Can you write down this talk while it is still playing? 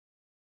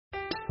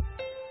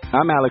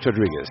I'm Alex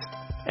Rodriguez.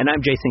 And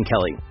I'm Jason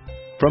Kelly.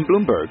 From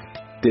Bloomberg,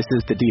 this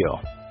is The Deal.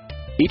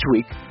 Each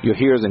week, you'll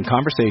hear us in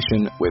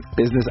conversation with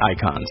business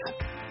icons.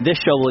 This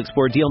show will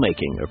explore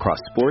deal-making across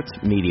sports,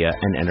 media,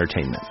 and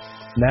entertainment.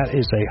 That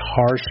is a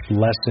harsh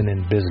lesson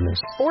in business.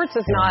 Sports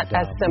is not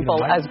as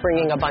simple as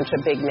bringing a bunch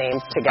of big names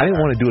together. I didn't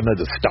want to do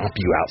another stomp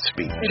you out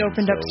speech. It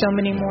opened up so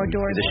many more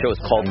doors. The show is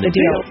called The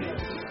Deal.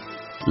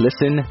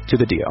 Listen to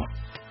The Deal.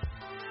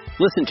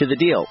 Listen to The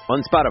Deal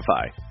on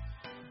Spotify.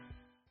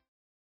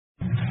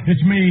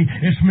 It's me,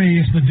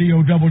 it's the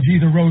D-O-double-G,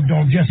 the road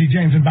dog, Jesse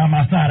James, and by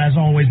my side, as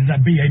always, is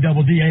that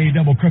B-A-double-D-A,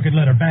 double crooked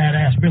letter,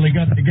 badass Billy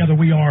Gunn. Together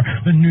we are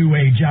the New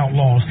Age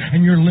Outlaws,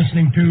 and you're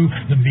listening to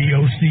the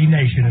VOC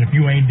Nation, and if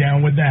you ain't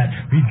down with that,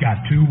 we've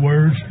got two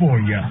words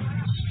for you.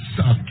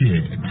 Suck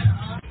it.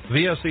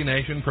 VOC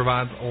Nation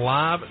provides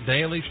live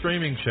daily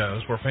streaming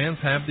shows where fans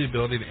have the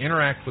ability to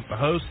interact with the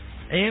hosts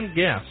and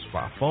guests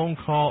by phone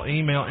call,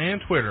 email,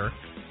 and Twitter.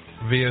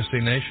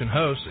 VOC Nation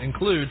hosts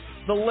include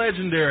the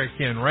legendary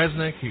Ken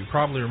Resnick, who you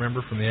probably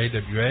remember from the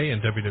AWA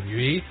and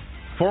WWE,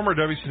 former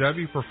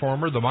WCW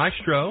performer The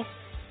Maestro,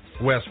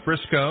 Wes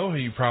Briscoe, who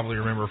you probably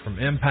remember from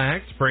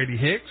Impact, Brady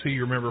Hicks, who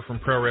you remember from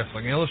Pro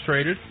Wrestling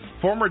Illustrated,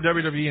 former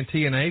WWE and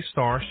TNA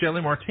star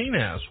Shelly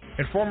Martinez,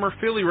 and former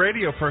Philly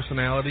radio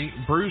personality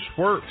Bruce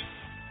Wirt.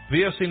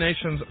 VOC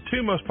Nation's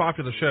two most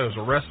popular shows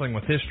are Wrestling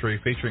with History,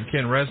 featuring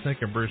Ken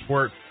Resnick and Bruce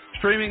Wirt,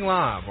 streaming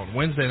live on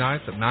Wednesday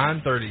nights at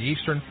 9:30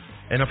 Eastern,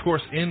 and, of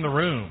course, In the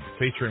Room,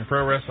 featuring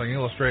Pro Wrestling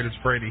Illustrated's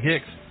Brady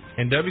Hicks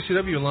and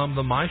WCW alum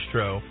The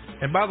Maestro.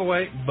 And, by the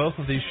way, both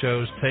of these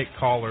shows take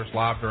callers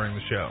live during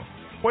the show.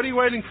 What are you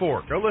waiting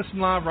for? Go listen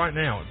live right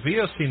now at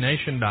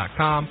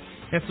VOCNation.com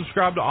and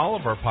subscribe to all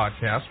of our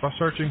podcasts by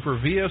searching for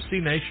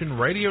VOC Nation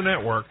Radio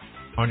Network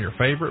on your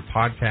favorite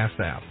podcast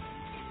app.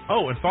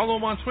 Oh, and follow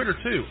them on Twitter,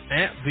 too,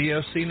 at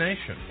VOC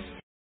Nation.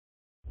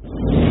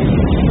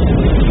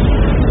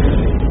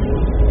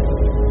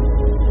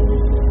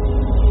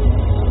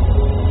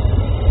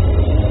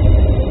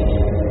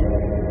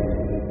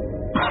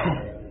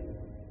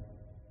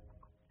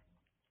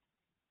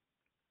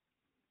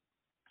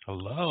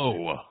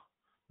 Hello.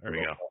 There we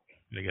go.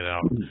 Gonna get it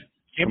out.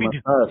 Can't be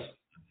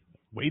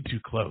way too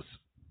close.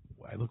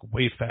 I look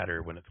way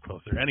fatter when it's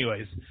closer.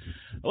 Anyways,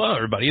 hello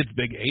everybody. It's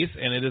Big Ace,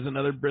 and it is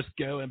another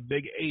Briscoe and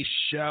Big Ace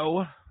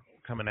show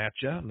coming at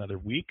you another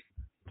week.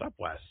 What's up,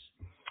 Wes?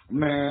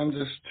 Man,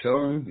 just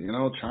chilling.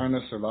 Trying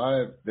to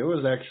survive. There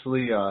was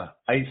actually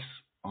ice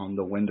on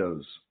the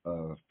windows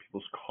of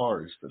people's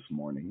cars this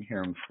morning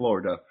here in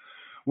Florida,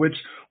 which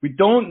we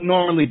don't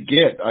normally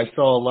get. I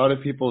saw a lot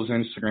of people's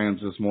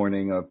Instagrams this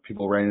morning of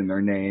people writing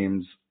their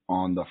names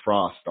on the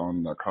frost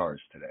on their cars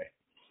today.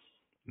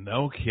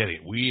 No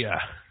kidding. We,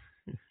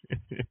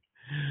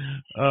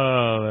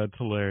 oh, that's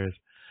hilarious.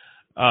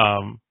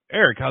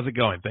 Eric, how's it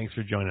going? Thanks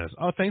for joining us.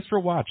 Oh, thanks for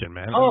watching,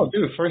 man. Oh,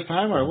 dude, first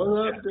timer.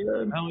 What's up,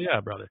 dude? Hell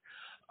yeah, brother.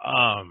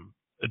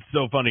 It's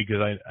so funny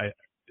because I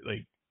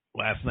like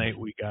last night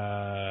we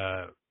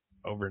got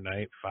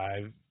overnight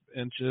 5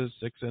 inches,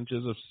 6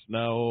 inches of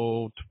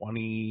snow,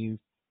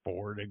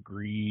 24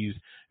 degrees.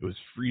 It was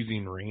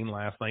freezing rain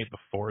last night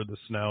before the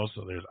snow,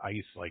 so there's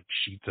ice, like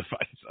sheets of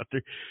ice out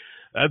there.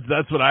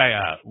 That's what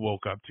I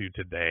woke up to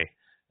today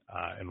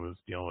and was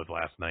dealing with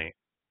last night.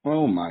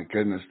 Oh my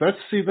goodness. That's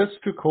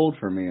too cold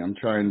for me. I'm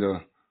trying to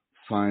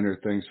find her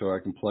thing so I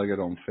can plug it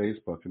on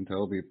Facebook and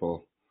tell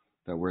people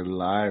that we're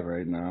live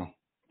right now.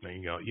 There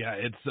you go. Yeah,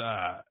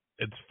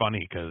 it's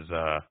funny because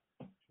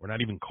we're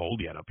not even cold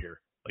yet up here.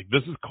 Like,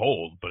 this is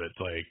cold, but it's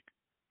like,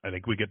 I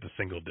think we get to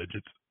single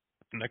digits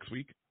next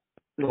week.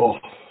 Oh.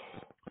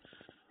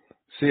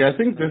 See, I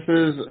think this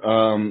is,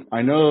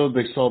 I know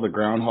they saw the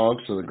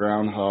groundhog, so the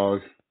groundhog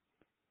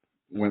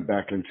went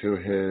back into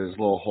his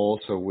little hole,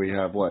 so we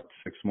have,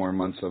 6 more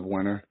months of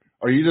winter?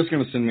 Are you just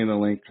going to send me the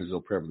link? Because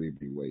it'll probably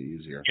be way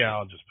easier. Yeah,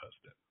 I'll just post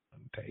it.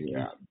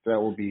 Yeah, that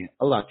will be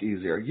a lot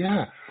easier.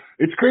 Yeah,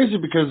 it's crazy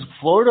because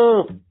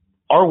Florida,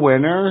 our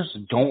winters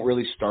don't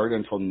really start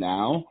until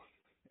now.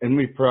 And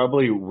we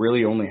probably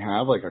really only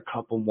have a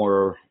couple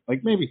more,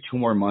 maybe 2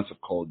 more months of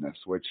coldness,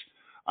 which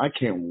I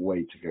can't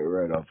wait to get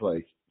rid of.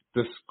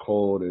 This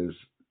cold is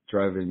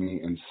driving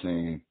me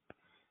insane.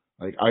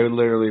 I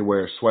literally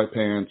wear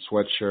sweatpants,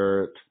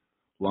 sweatshirt,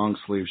 long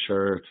sleeve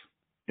shirt.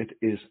 It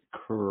is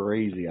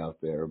crazy out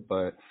there,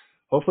 but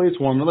hopefully it's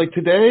warmer.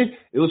 Today,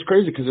 it was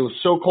crazy because it was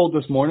so cold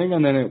this morning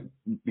and then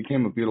it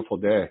became a beautiful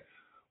day.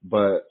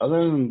 But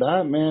other than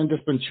that, man,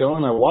 just been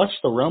chilling. I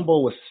watched the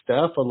Rumble with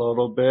Steph a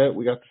little bit.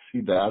 We got to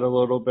see that a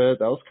little bit.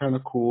 That was kind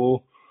of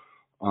cool.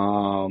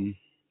 I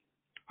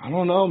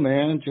don't know,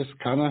 man. Just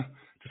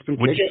been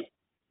kicking.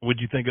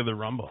 What'd you think of the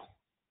Rumble?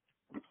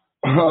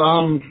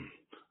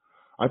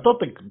 I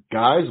thought the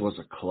guys was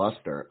a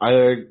cluster.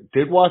 I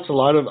did watch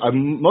I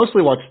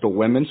mostly watched the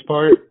women's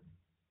part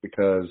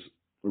because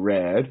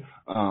red.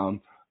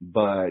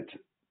 But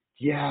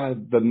yeah,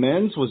 the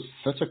men's was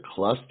such a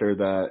cluster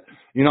that,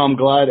 I'm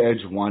glad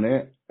Edge won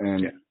it.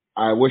 And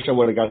I wish I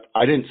would have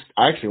I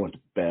actually went to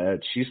bed.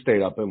 She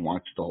stayed up and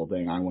watched the whole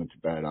thing. I went to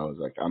bed. I was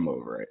like, I'm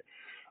over it.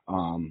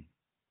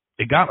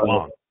 It got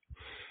long.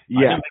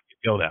 I didn't think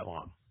it'd go that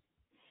long.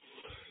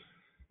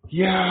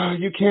 Yeah,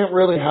 you can't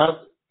really have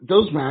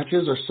those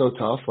matches are so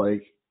tough.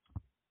 Like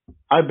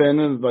I've been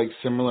in like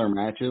similar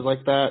matches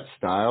like that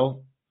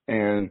style,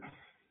 and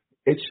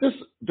it's just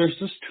there's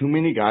just too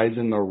many guys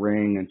in the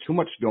ring and too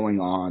much going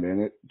on,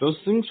 and those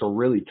things are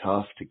really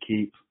tough to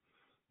keep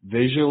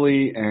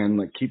visually and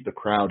like keep the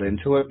crowd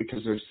into it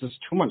because there's just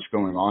too much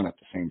going on at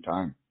the same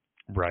time.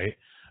 Right.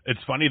 It's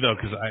funny though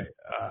because I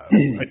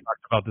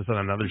talked about this on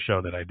another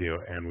show that I do,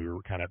 and we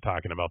were kind of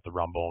talking about the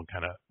Rumble and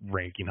kind of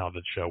ranking how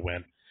the show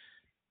went,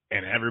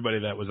 and everybody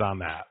that was on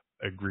that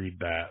agreed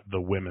that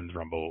the women's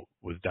Rumble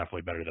was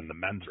definitely better than the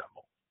men's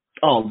Rumble.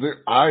 Oh,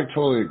 I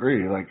totally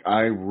agree. Like,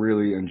 I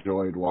really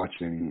enjoyed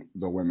watching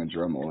the women's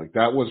Rumble. Like,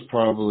 that was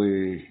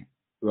probably,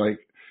 like,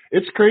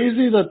 it's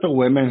crazy that the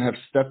women have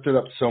stepped it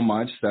up so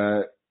much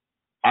that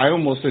I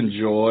almost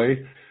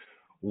enjoy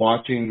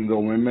watching the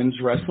women's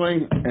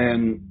wrestling.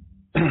 And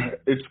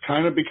it's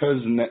kind of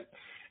because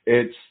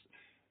it's,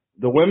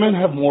 the women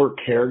have more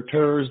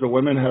characters, the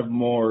women have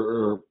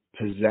more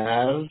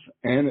pizzazz,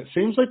 and it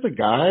seems like the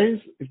guys,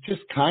 it's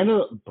just kind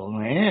of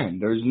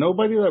bland. There's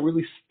nobody that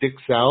really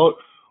sticks out,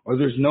 or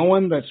there's no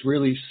one that's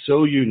really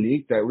so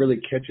unique that really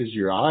catches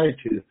your eye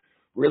to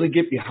really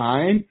get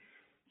behind.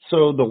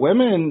 So the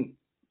women,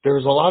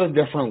 there's a lot of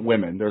different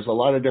women. There's a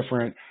lot of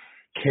different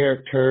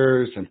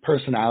characters and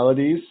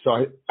personalities. So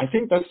I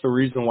think that's the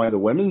reason why the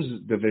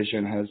women's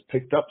division has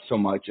picked up so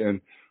much. And,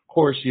 of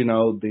course, you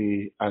know,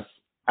 the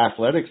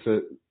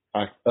athleticism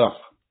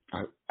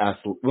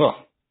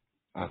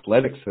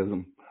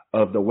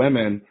of the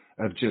women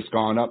have just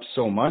gone up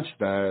so much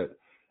that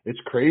it's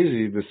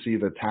crazy to see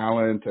the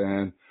talent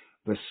and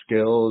the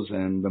skills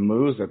and the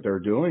moves that they're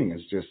doing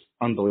is just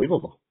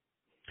unbelievable.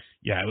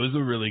 Yeah, it was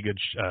a really good.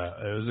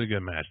 It was a good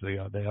match.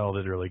 They all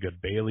did really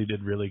good. Bayley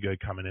did really good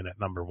coming in at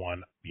number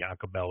 1.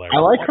 Bianca Belair. I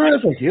like her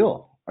as a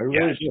heel. I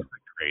really do. She's a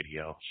great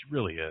heel. She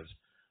really is.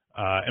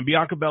 And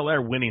Bianca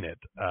Belair winning it,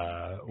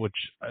 which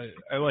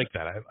I like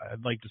that.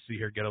 I'd like to see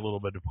her get a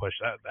little bit of push.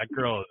 That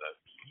girl is a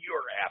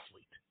pure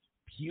athlete.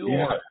 Pure.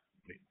 Yeah.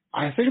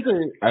 I think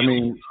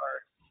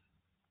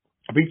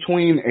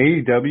between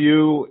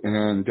AEW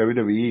and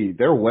WWE,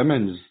 their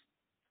women's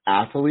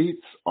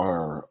athletes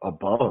are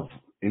above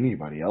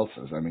anybody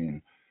else's. I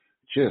mean,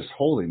 just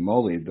holy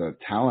moly, the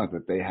talent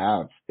that they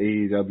have,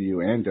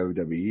 AEW and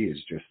WWE, is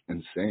just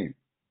insane.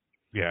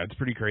 Yeah, it's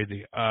pretty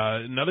crazy.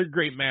 Another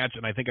great match,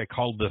 and I think I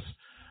called this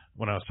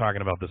when I was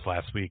talking about this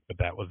last week, but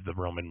that was the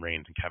Roman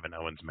Reigns and Kevin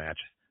Owens match.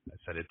 I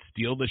said it'd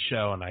steal the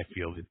show, and I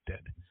feel it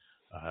did.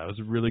 It was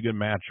a really good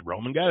match.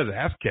 Roman got his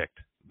ass kicked.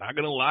 Not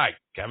going to lie.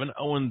 Kevin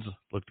Owens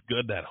looked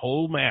good that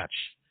whole match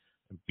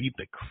and beat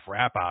the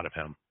crap out of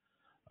him.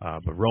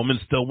 But Roman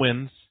still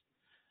wins.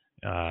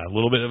 A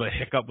little bit of a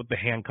hiccup with the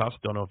handcuffs.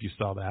 Don't know if you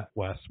saw that,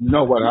 Wes.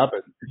 No, what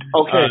happened?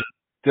 Okay,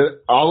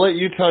 I'll let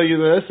you tell you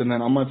this, and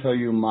then I'm going to tell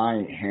you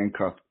my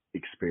handcuff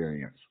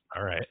experience.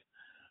 All right.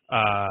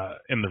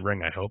 In the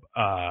ring, I hope.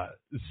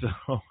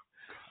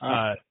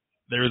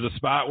 There was a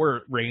spot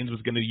where Reigns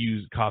was going to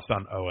use cuffs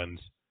on Owens.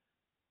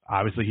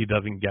 Obviously, he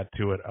doesn't get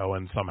to it.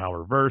 Owens somehow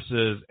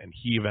reverses, and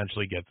he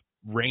eventually gets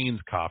Reigns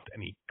cuffed,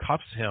 and he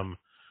cuffs him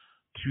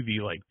to the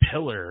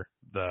pillar,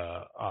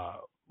 the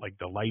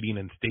lighting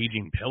and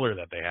staging pillar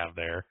that they have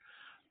there,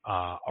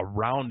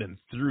 around and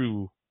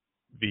through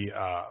the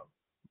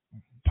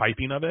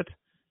piping of it.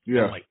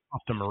 Yeah. And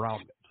cuffed him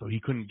around it, so he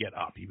couldn't get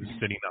up. He was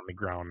sitting on the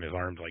ground, his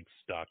arms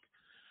stuck.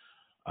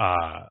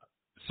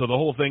 So the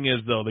whole thing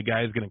is, though, the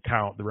guy's going to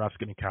count, the ref's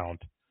going to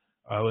count.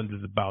 Owens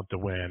is about to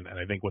win, and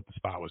I think what the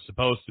spot was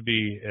supposed to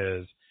be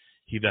is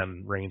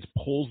Reigns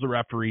pulls the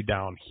referee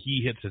down.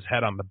 He hits his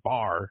head on the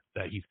bar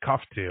that he's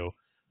cuffed to,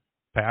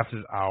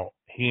 passes out.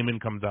 Heyman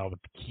comes out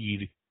with the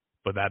key,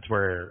 but that's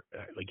where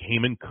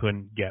Heyman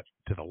couldn't get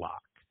to the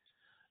lock.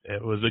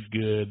 It was a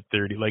good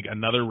 30.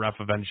 Another ref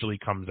eventually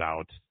comes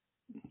out.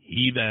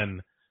 He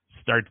then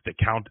starts to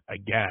count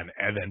again,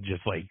 and then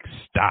just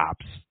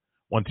stops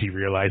once he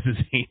realizes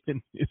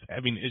Heyman is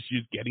having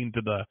issues getting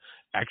to the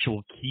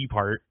actual key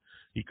part.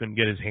 He couldn't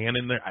get his hand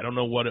in there. I don't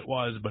know what it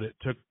was, but it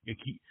took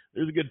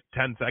there's a good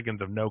 10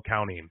 seconds of no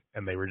counting,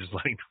 and they were just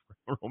letting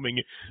Roman.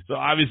 So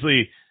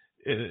obviously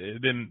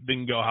it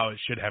didn't go how it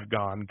should have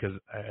gone, because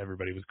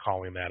everybody was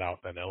calling that out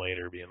then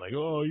later, being like,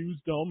 oh, he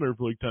was down there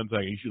for 10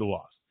 seconds. He should have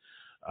lost.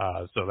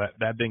 So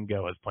that didn't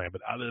go as planned.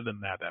 But other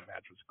than that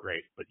match was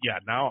great. But yeah,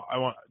 now I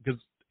want, because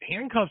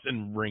handcuffs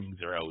and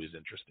rings are always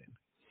interesting.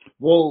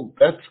 Well,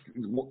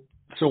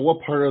 so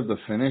what part of the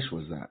finish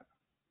was that?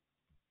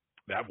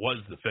 That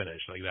was the finish.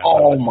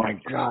 Oh my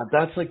God,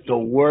 that's the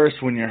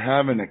worst when you're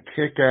having a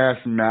kick-ass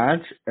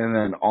match and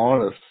then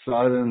all of a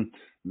sudden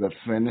the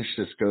finish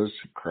just goes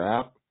to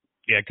crap.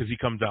 Yeah, because he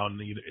comes out and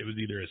it was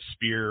either a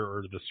spear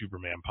or the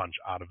Superman punch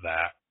out of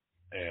that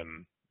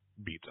and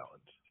beats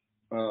Owens.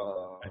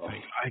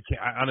 I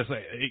can't. Honestly,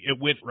 it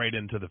went right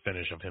into the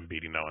finish of him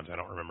beating Owens. I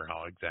don't remember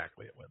how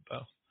exactly it went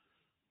though.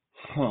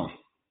 Huh.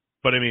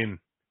 But I mean,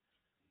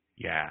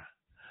 yeah.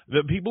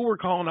 The people were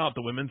calling out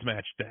the women's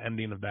match, the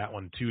ending of that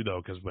one too,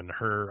 though, because when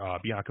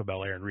Bianca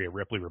Belair and Rhea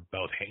Ripley were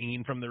both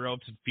hanging from the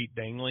ropes and feet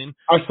dangling.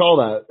 I saw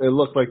that. It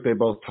looked like they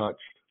both touched.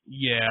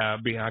 Yeah,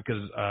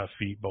 Bianca's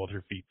both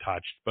her feet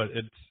touched, but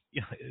it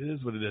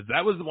is what it is.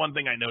 That was the one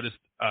thing I noticed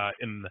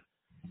in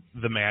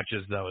the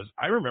matches, though. Is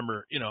I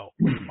remember,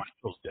 when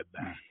Michaels did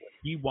that.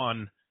 He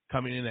won,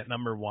 coming in at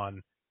number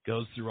 1,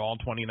 goes through all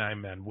 29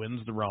 men,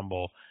 wins the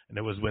Rumble, and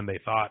it was when they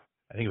thought,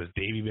 I think it was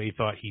Davey Bay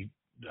thought he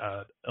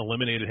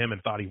eliminated him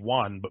and thought he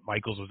won, but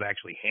Michaels was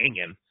actually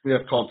hanging. Yeah,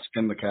 it's called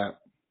Skin the Cat.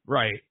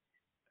 Right.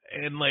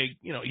 And,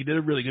 he did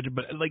a really good job.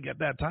 But, at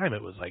that time,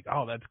 it was like,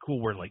 oh, that's cool.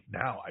 Where,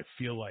 now, I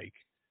feel like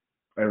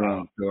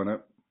everyone's doing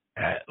it.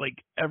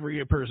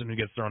 Every person who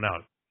gets thrown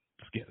out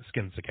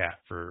skins the cat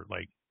for,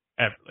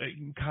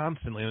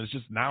 constantly. And it's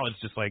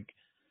just like,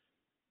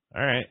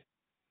 all right.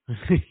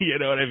 You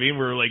know what I mean?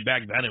 We're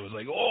back then, it was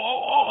like,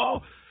 oh.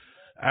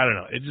 I don't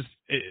know.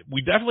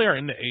 We definitely are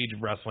in the age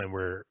of wrestling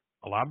where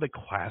a lot of the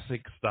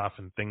classic stuff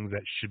and things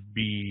that should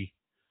be,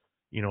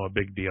 a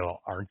big deal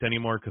aren't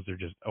anymore because they're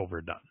just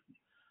overdone.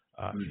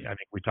 I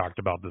think we talked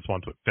about this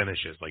once with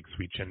finishes like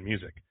Sweet Chin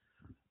Music.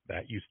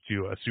 That used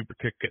to, a super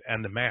kick could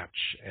end a match,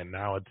 and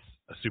now it's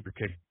a super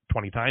kick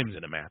 20 times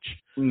in a match.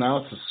 Now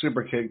it's a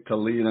super kick to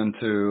lead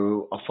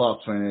into a flop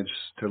finish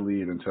to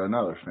lead into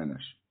another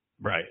finish.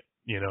 Right.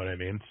 You know what I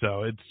mean?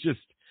 So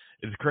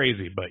it's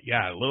crazy. But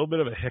yeah, a little bit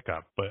of a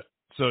hiccup. But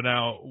so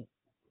now,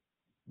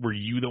 were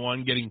you the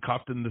one getting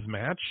cuffed in this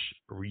match,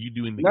 or were you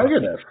doing the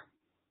negative?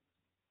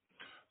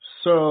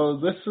 So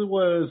this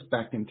was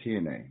back in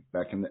TNA,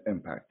 back in the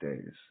Impact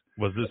days.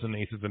 Was this an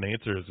Aces and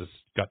Eights, or is this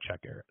Gut Check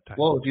era time?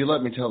 Well, if you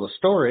let me tell the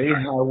story,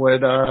 I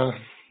would.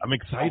 I'm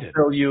excited.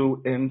 I'll fill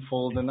you in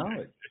full the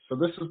knowledge. So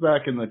this is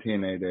back in the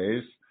TNA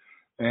days,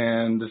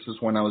 and this is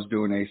when I was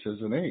doing Aces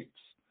and Eights.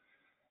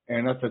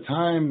 And at the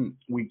time,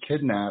 we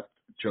kidnapped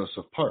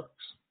Joseph Parks,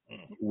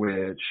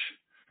 which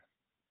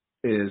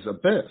is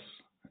Abyss.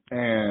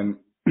 And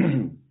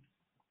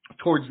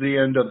towards the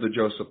end of the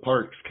Joseph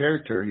Parks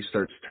character, he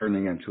starts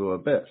turning into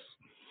Abyss.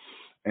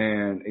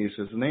 And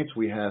Aces and Eights,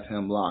 we have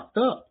him locked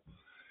up.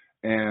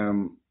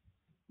 And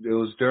it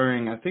was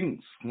during, I think,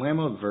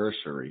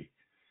 Slammiversary.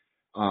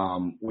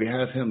 We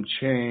have him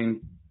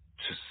chained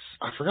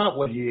to, I forgot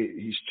what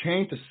he's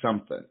chained to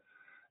something.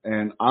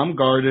 And I'm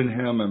guarding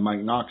him, and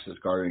Mike Knox is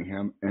guarding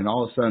him. And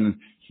all of a sudden,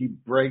 he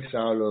breaks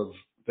out of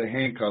the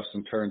handcuffs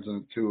and turns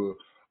into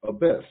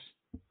Abyss.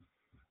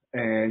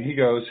 And he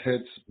goes,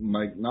 hits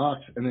Mike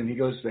Knox, and then he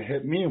goes to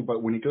hit me.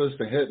 But when he goes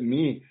to hit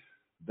me,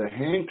 the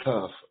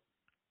handcuff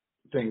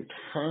thing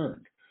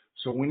turned.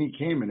 So when he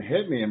came and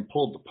hit me and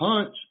pulled the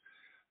punch,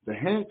 the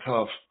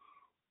handcuff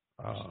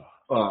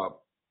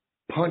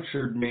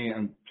punctured me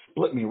and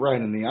split me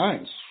right in the eye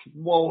and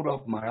swelled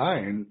up my eye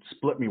and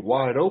split me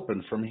wide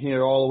open from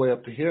here all the way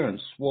up to here and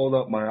swelled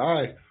up my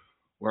eye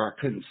where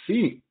I couldn't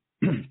see.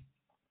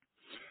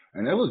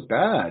 And it was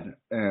bad.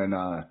 And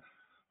I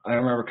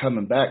remember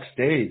coming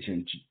backstage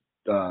and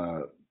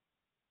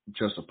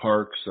Joseph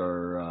Parks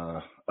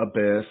or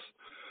Abyss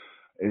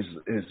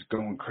is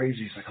going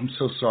crazy. He's like, I'm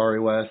so sorry,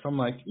 Wes. I'm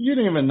like, you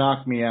didn't even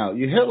knock me out.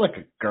 You hit like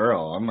a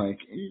girl. I'm like,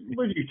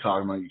 what are you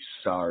talking about? You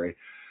sorry.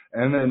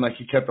 And then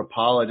he kept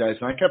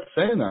apologizing. I kept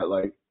saying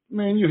that,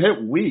 man, you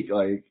hit weak.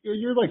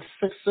 You're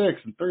 6'6"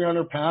 and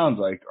 300 pounds.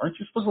 Aren't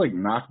you supposed to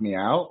knock me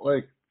out?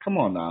 Come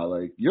on now.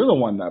 You're the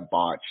one that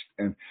botched.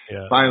 And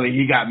finally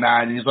he got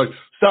mad and he's like,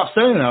 stop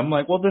saying that. I'm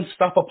like, well, then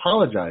stop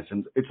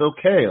apologizing. It's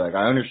okay.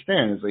 I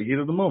understand. It's the heat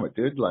of the moment,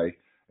 dude.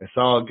 It's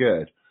all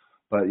good.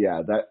 But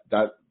yeah,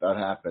 that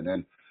happened.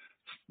 And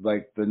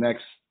the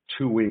next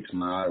 2 weeks,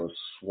 my eye was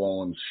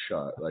swollen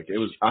shut.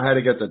 I had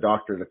to get the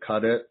doctor to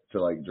cut it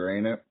to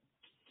drain it.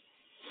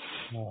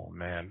 Oh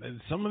man, and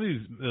some of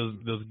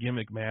those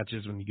gimmick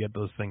matches when you get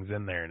those things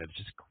in there, and it's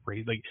just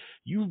crazy.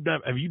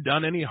 Have you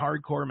done any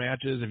hardcore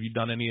matches? Have you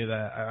done any of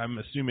that? I'm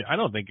assuming. I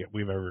don't think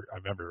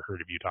I've ever heard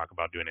of you talk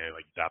about doing any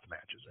death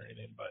matches or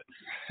anything. But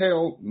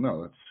hell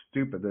no, that's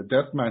stupid. The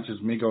death match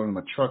is me going to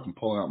my truck and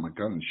pulling out my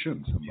gun and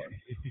shooting somebody.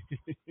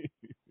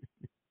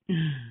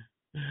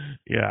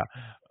 Yeah,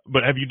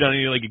 but have you done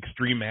any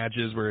extreme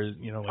matches where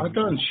I've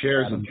done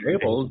chairs and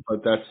tables,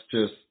 but that's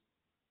just.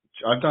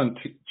 I've done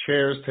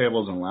chairs,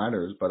 tables, and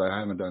ladders, but I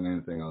haven't done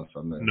anything else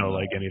on there. No,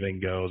 anything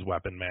goes,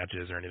 weapon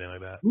matches or anything like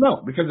that?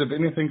 No, because if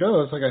anything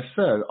goes, like I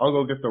said, I'll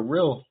go get the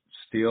real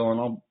steel and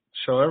I'll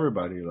show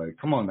everybody,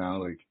 come on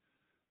now,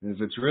 if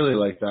it's really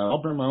like that,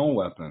 I'll bring my own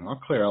weapon. I'll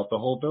clear out the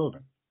whole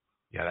building.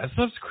 Yeah, that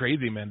stuff's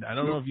crazy, man. I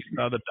don't know if you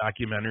saw the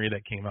documentary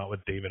that came out with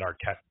David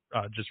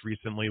Arquette just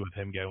recently with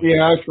him going.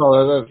 Yeah, I saw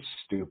that. That's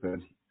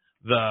stupid.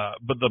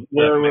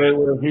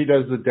 Where he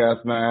does the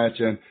death match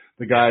and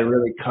the guy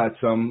really cuts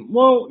him.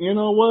 Well, you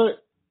know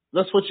what?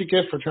 That's what you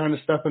get for trying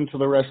to step into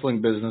the wrestling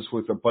business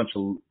with a bunch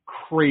of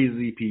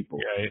crazy people.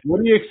 Yeah.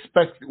 What do you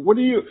expect? What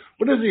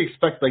does he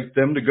expect?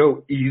 Them to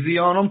go easy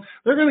on him?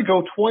 They're going to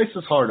go twice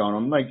as hard on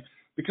him.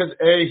 Because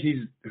A,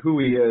 he's who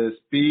he is.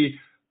 B,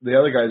 the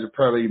other guys are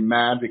probably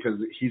mad because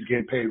he's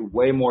getting paid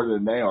way more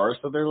than they are.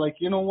 So they're like,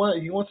 you know what?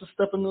 He wants to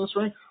step into this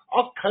ring.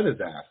 I'll cut his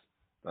ass.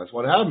 That's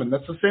what happened.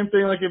 That's the same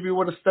thing like if you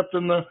would have stepped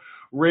in the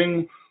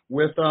ring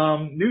with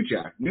New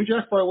Jack. New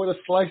Jack probably would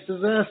have sliced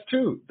his ass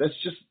too. That's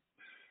just,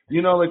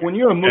 like when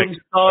you're a movie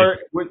star,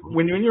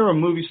 when you're a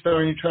movie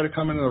star and you try to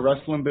come into the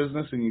wrestling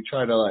business and you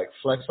try to like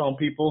flex on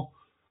people,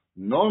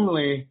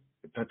 normally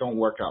that don't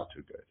work out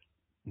too good.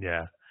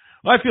 Yeah.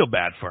 Well, I feel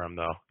bad for him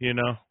though,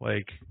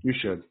 like you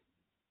should.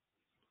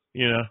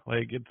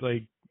 It's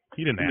like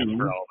he didn't ask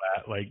for all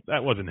that. Like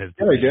that wasn't his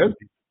decision. Yeah, he did.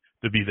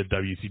 To be the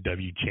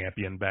WCW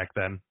champion back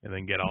then and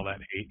then get all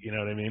that hate, you know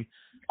what I mean?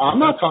 I'm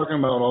not talking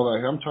about all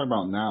that. I'm talking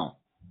about now.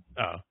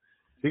 Oh.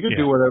 He could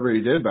do whatever he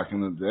did back in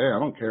the day. I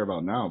don't care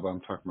about now, but I'm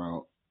talking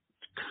about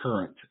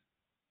current.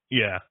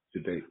 Yeah.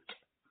 To date.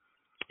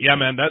 Yeah,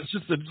 man, it was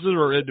just a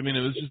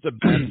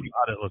bad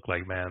spot it looked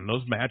like, man.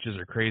 Those matches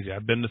are crazy.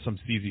 I've been to some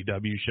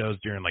CZW shows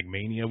during like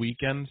Mania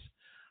weekends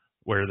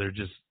where they're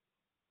just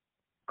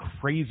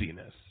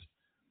craziness.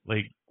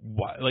 Like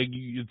why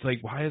it's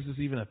like why is this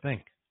even a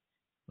thing?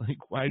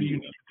 Like, why do you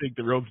need to take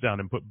the ropes down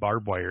and put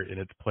barbed wire in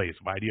its place?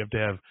 Why do you have to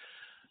have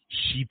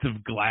sheets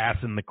of glass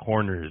in the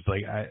corners?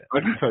 Like, I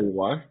can tell you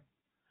why.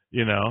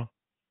 You want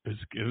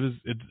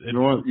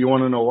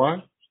to know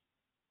why?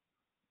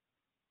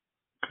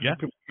 Yeah.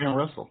 People can't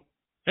wrestle.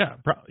 Yeah.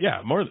 That's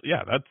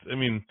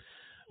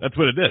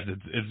what it is.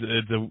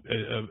 It's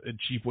a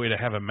cheap way to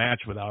have a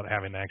match without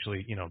having to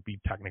actually,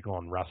 be technical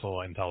and wrestle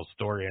and tell a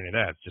story or any of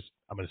that. It's just,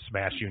 I'm going to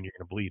smash you and you're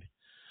going to bleed.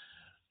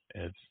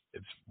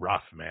 It's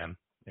rough, man.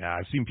 Yeah,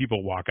 I've seen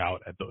people walk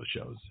out at those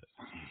shows.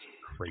 It's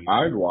crazy.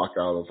 I'd walk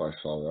out if I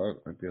saw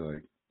that. I'd be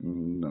like,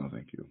 no,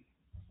 thank you.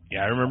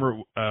 Yeah, I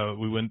remember I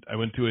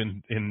went to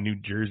in New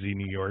Jersey,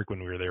 New York when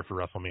we were there for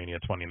WrestleMania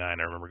 29. I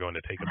remember going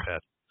to take a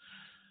piss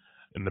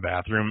in the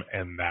bathroom,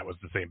 and that was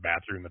the same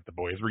bathroom that the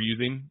boys were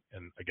using.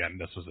 And again,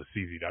 this was a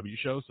CZW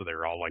show, so they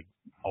were all like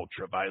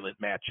ultraviolet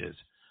matches.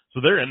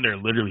 So they're in there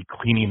literally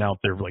cleaning out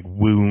their like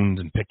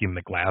wounds and picking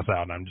the glass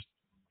out, and I'm just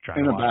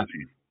trying to wash.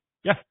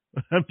 Yeah,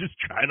 I'm just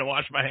trying to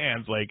wash my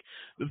hands. Like,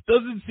 this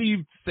doesn't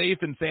seem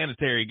safe and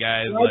sanitary,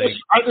 guys.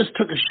 I just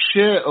took a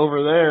shit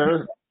over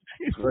there.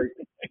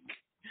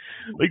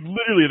 like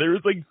literally, there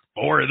was like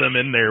 4 of them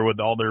in there with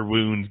all their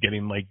wounds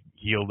getting like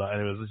healed.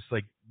 And it was just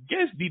like, you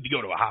guys need to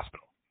go to a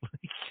hospital.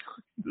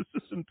 This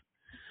isn't.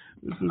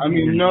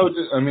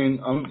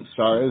 I'm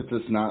sorry. It's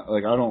just not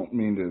like I don't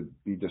mean to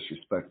be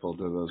disrespectful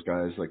to those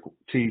guys. Like,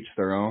 to each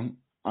their own.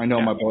 I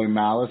know my boy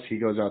Malice, he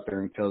goes out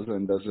there and kills it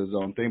and does his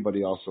own thing, but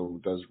he also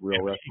does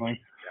real wrestling.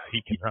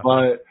 He can run.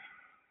 But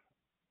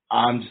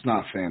I'm just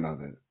not a fan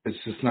of it.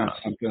 It's just not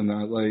something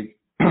that, like,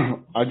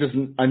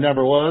 I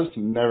never was,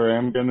 never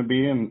am going to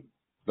be, and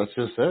that's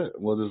just it.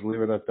 We'll just leave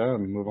it at that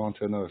and move on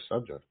to another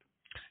subject.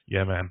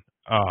 Yeah, man.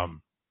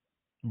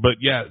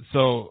 But yeah,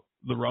 so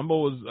the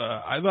Rumble was,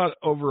 I thought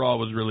overall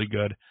was really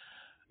good.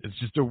 It's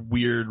just a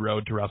weird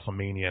road to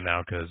WrestleMania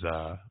now because,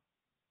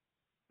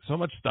 so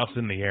much stuff's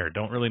in the air.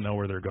 Don't really know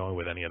where they're going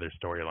with any other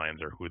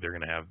storylines or who they're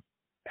going to have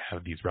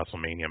these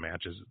WrestleMania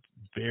matches.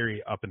 It's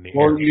very up in the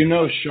air.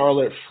 Well,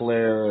 Charlotte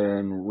Flair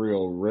and Rhea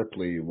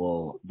Ripley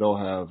they'll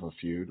have a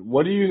feud.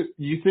 What do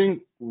you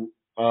think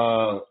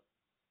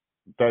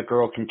that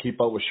girl can keep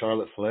up with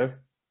Charlotte Flair?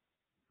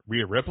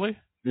 Rhea Ripley?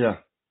 Yeah.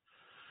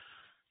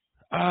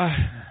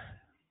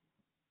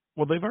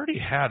 Well, they've already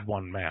had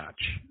one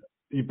match.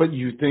 But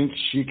you think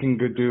she can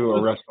go do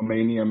a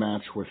WrestleMania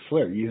match with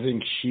Flair? You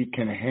think she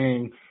can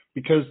hang?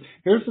 Because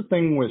here's the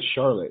thing with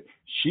Charlotte.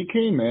 She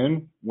came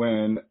in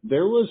when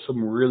there was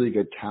some really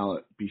good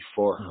talent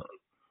before her.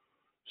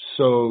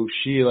 So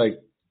she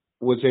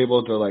was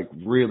able to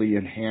really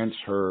enhance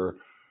her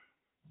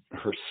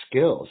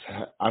skills.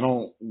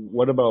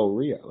 What about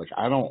Rhea?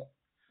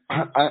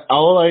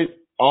 All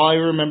I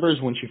remember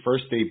is when she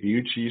first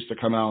debuted, she used to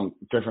come out in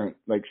different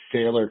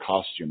sailor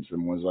costumes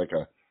and was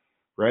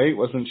right?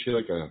 Wasn't she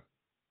a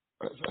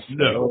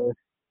No.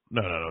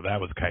 That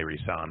was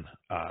Kairi-san.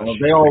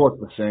 They all look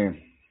the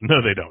same.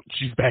 No, they don't.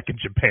 She's back in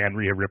Japan.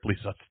 Rhea Ripley's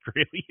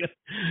Australia.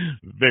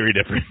 Very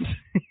different.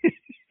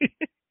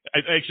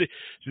 Actually,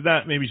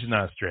 maybe she's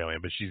not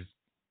Australian, but she's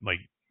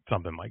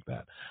something like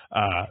that.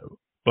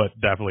 But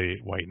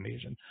definitely white and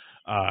Asian.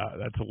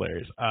 That's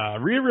hilarious.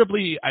 Rhea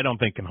Ripley, I don't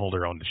think can hold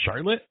her own to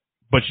Charlotte,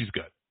 but she's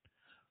good.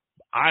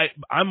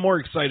 I'm more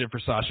excited for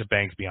Sasha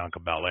Banks, Bianca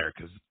Belair,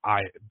 because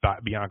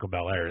Bianca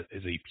Belair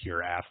is a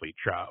pure athlete,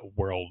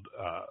 world.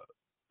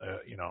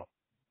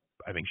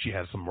 I think she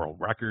has some world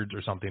records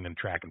or something in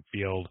track and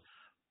field.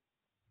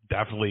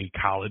 Definitely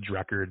college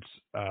records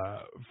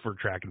for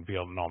track and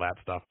field and all that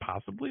stuff.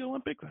 Possibly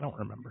Olympics. I don't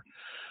remember.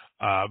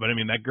 But I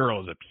mean, that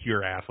girl is a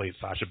pure athlete.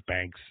 Sasha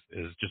Banks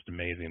is just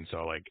amazing.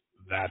 So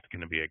that's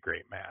going to be a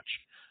great match.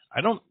 I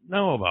don't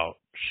know about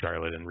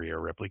Charlotte and Rhea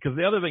Ripley because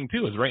the other thing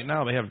too is right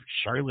now they have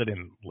Charlotte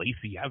and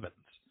Lacey Evans.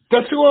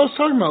 That's who I was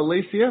talking about,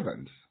 Lacey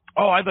Evans.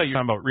 Oh, I thought you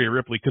were talking about Rhea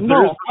Ripley.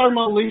 No, I'm talking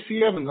about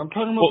Lacey Evans. I'm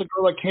talking about the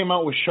girl that came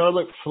out with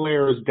Charlotte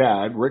Flair's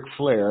dad, Ric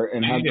Flair,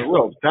 and had the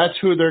rope. That's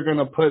who they're going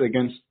to put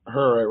against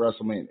her at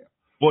WrestleMania.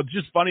 Well, it's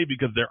just funny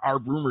because there are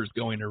rumors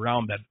going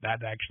around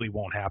that actually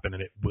won't happen,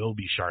 and it will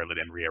be Charlotte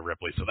and Rhea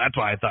Ripley. So that's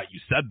why I thought you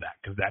said that,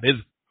 because that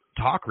is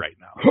talk right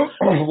now.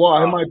 Well,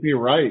 I might be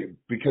right,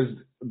 because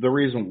the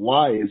reason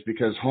why is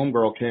because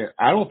Homegirl can't.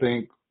 I don't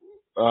think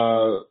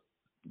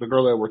the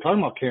girl that we're talking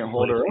about can't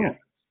hold her own.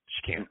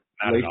 She can't.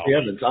 Lacey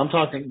Evans. I'm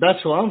talking.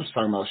 That's what I was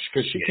talking about,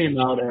 because she came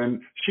out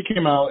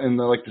in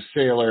the the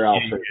sailor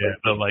outfit,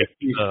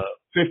 the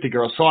 50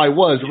 girl. So I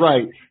was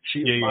right.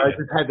 I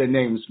just had the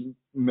names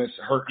miss.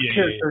 Her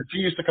character. She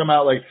used to come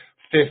out like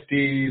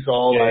 50s,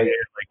 all like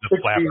the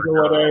 60s flapper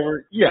or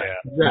whatever. Yeah,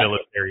 exactly.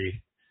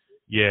 Military.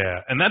 Yeah,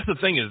 and that's the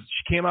thing is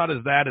she came out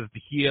as that as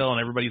the heel, and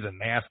everybody's a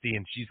nasty,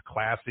 and she's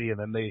classy, and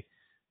then they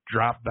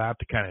dropped that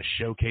to kind of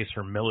showcase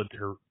her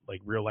military,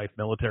 real life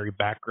military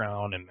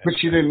background, but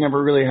she didn't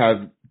never really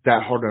have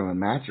that hard of a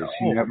matches.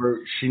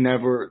 She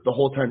never the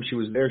whole time she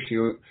was there,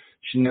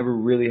 she never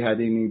really had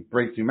any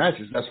breakthrough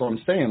matches. That's what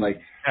I'm saying.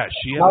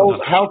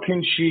 How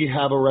can she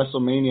have a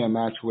WrestleMania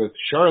match with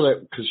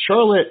Charlotte? Because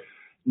Charlotte,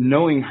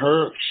 knowing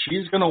her,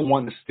 she's gonna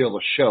want to steal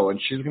the show, and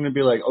she's gonna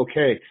be like,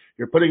 okay,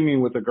 you're putting me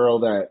with a girl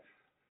that.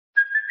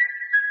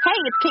 Hey,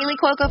 it's Kaylee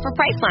Cuoco for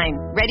Priceline.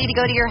 Ready to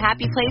go to your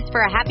happy place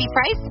for a happy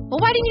price? Well,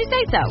 why didn't you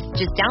say so?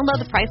 Just download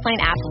the Priceline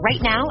app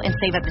right now and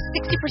save up to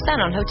 60%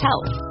 on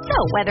hotels. So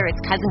whether it's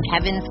Cousin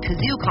Kevin's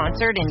Kazoo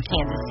Concert in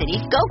Kansas City,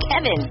 go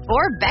Kevin,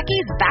 or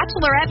Becky's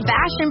Bachelorette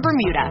Bash in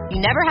Bermuda, you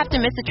never have to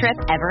miss a trip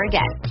ever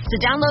again. So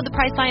download the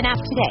Priceline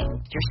app today.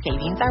 Your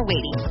savings are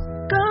waiting.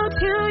 Go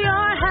to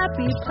your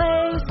happy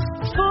place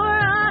for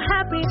a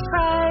happy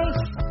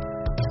price.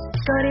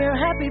 Go to your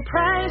happy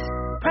price,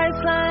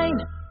 Priceline.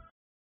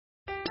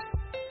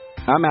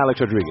 I'm Alex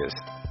Rodriguez.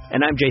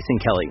 And I'm Jason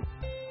Kelly.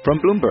 From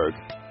Bloomberg,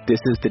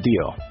 this is The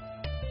Deal.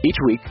 Each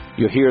week,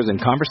 you'll hear us in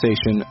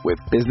conversation with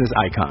business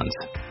icons.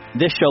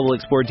 This show will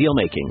explore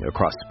deal-making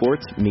across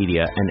sports,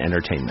 media, and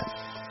entertainment.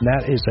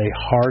 That is a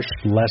harsh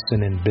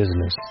lesson in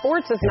business.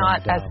 Sports is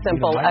not as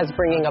simple as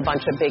bringing a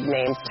bunch of big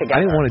names together.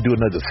 I didn't want to do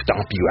another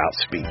stomp you out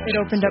speech. It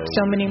opened up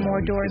so many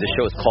more doors. The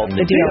show is called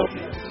The Deal.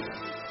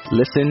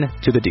 Listen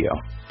to The Deal.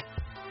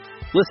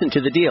 Listen to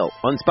The Deal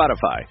on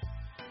Spotify.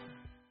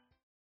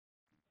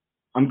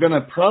 I'm going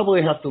to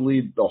probably have to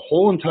lead the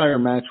whole entire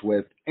match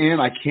with, and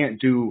I can't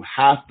do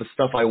half the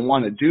stuff I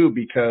want to do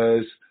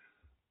because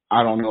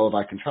I don't know if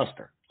I can trust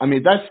her. I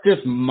mean, that's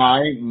just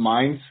my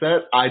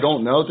mindset. I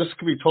don't know. This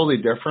could be totally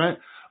different,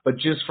 but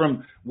just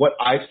from what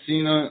I've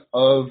seen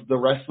of the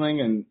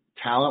wrestling and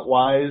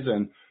talent-wise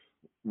and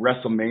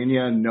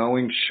WrestleMania,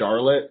 knowing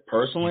Charlotte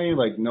personally,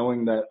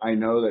 knowing that I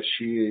know that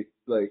she,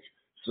 is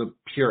a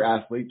pure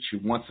athlete. She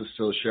wants to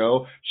still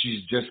show. She's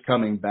just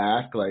coming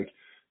back,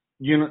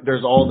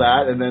 there's all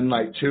that, and then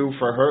too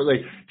for her,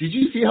 did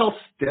you see how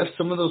stiff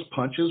some of those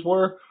punches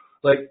were?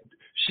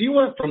 She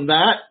went from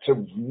that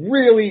to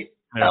really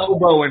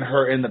elbowing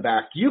her in the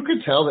back. You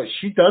could tell that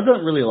she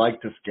doesn't really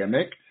like this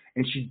gimmick,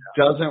 and she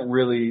doesn't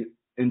really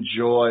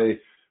enjoy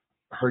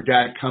her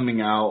dad coming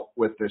out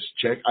with this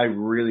chick. I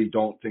really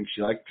don't think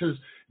she liked, because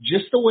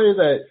just the way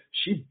that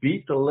she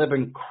beat the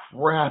living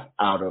crap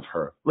out of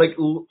her.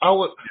 I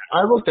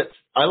looked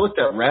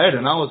at Red,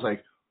 and I was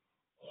like,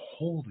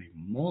 holy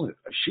moly,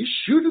 she's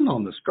shooting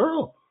on this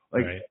girl.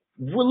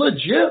 We're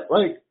legit.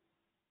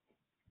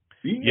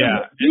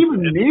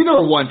 Even need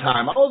her one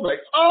time. I was like,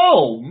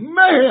 oh,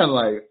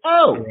 man.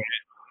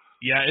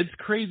 Yeah, it's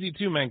crazy,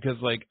 too, man, because,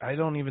 I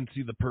don't even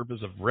see the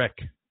purpose of Rick.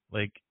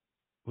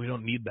 We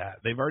don't need that.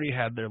 They've already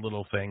had their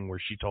little thing where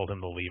she told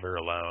him to leave her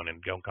alone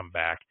and don't come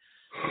back.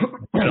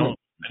 I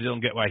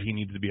don't get why he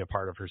needs to be a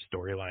part of her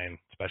storyline,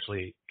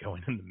 especially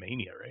going into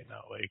Mania right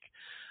now.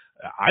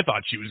 I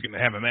thought she was going to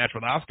have a match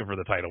with Asuka for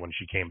the title when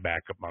she came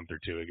back a month or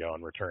two ago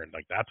and returned.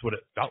 That's what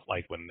it felt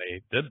like when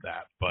they did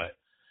that. But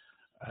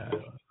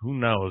who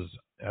knows?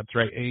 That's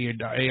right.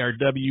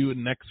 ARW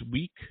next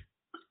week.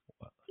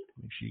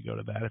 Make sure you go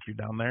to that if you're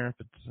down there.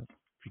 If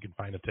you can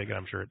find a ticket,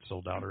 I'm sure it's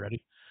sold out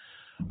already.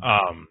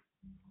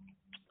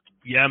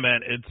 Yeah,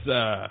 man. It's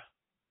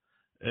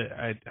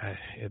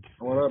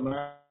what up,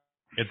 man?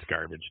 It's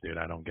garbage, dude.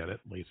 I don't get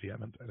it. Lacey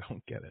Evans, I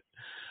don't get it.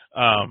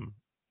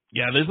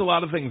 Yeah, there's a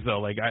lot of things,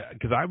 though,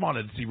 because I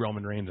wanted to see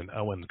Roman Reigns and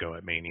Owens go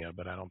at Mania,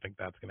 but I don't think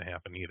that's going to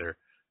happen either,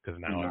 because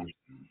now I've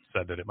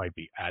said that it might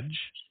be Edge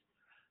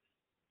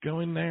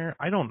going there.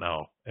 I don't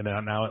know. And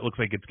now it looks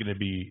like it's going to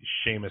be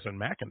Sheamus and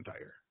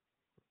McIntyre.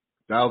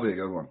 That'll be a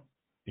good one.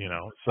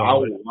 So I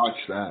will watch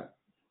that.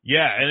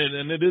 Yeah,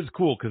 and it is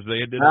cool, because they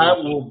did. That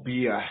will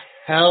be a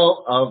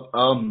hell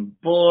of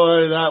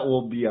boy, that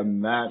will be a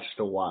match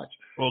to watch.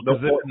 Well,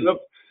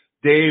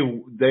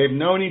 they've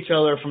known each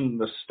other from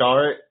the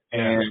start,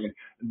 and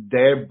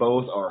they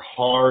both are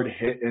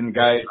hard-hitting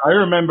guys. I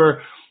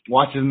remember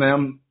watching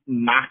them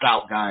knock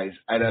out guys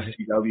at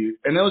FCW,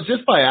 and it was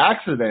just by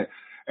accident.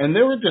 And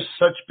they were just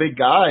such big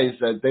guys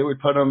that they would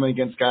put them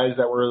against guys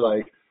that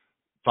were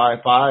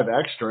 5'5"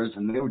 extras,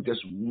 and they would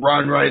just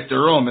run right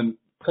through them. And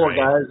poor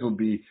guys would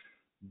be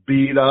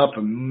beat up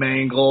and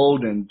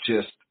mangled, and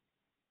just,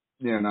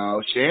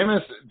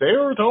 Sheamus, they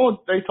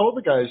told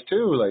the guys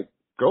too,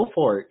 go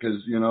for it,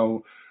 because,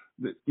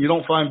 you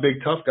don't find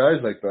big tough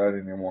guys like that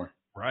anymore.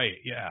 Right,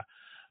 yeah.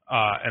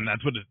 And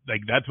that's what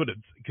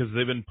it's because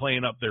they've been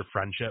playing up their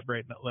friendship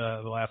right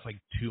the last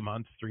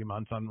 3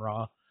 months on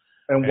Raw.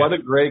 And what a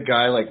great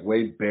guy like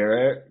Wade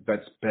Barrett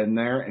that's been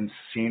there and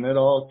seen it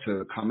all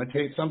to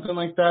commentate something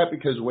like that,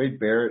 because Wade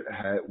Barrett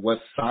was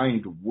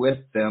signed with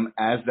them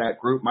as that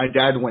group. My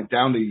dad went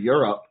down to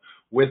Europe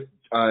with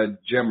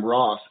Jim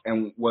Ross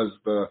and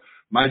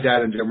my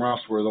dad and Jim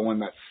Ross were the one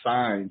that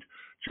signed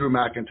Drew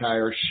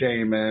McIntyre,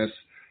 Sheamus,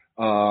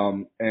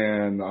 and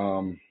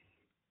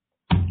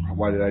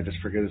why did I just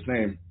forget his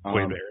name?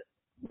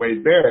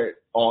 Wade Barrett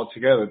all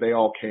together. They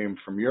all came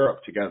from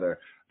Europe together.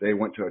 They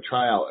went to a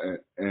tryout,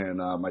 and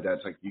my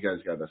dad's like, you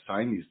guys got to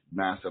sign these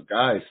massive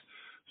guys.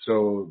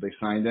 So they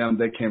signed them.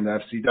 They came to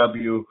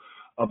FCW.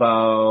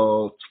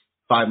 About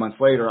 5 months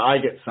later, I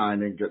get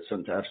signed and get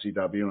sent to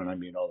FCW, and I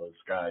meet all those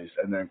guys.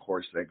 And then, of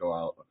course, they go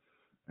out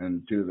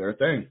and do their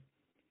thing.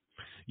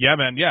 Yeah,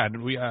 man. Yeah,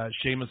 we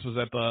Sheamus was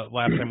at the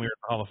last time we were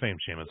in the Hall of Fame.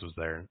 Sheamus was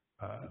there.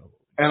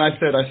 And I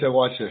said,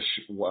 watch this.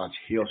 Watch,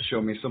 he'll show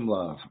me some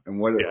love. And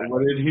what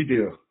did he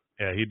do?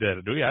 Yeah, he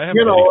did. I have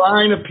a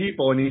line of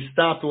people, and he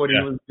stopped what he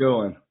was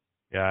doing.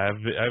 Yeah, I have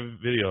a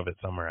video of it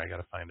somewhere. I got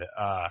to find it.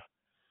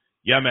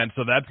 Yeah, man,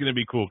 so that's going to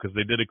be cool because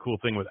they did a cool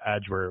thing with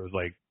Edge where it was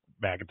like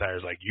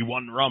McIntyre's like, you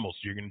won the Rumble, so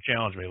you're going to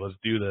challenge me. Let's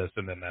do this.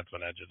 And then that's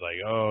when Edge is like,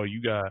 oh,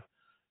 you got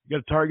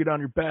a target on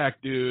your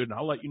back, dude, and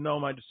I'll let you know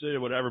my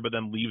decision, whatever, but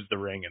then leaves the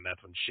ring, and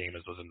that's when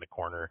Sheamus was in the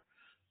corner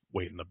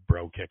waiting to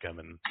bro kick him,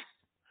 and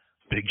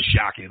big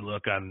shocking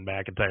look on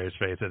McIntyre's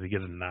face as he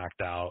gets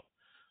knocked out.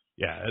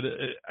 Yeah,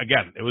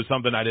 again, it was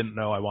something I didn't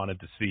know I wanted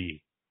to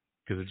see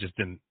because it just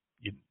didn't.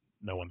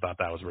 No one thought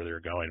that was where they were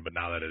going, but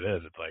now that it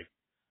is, it's like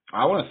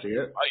I want to see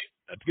it.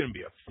 That's going to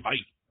be a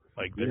fight.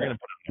 Like they're going to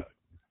put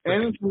on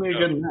and it's going to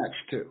be a good match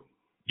too.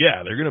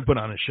 Yeah, they're going to put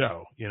on a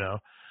show,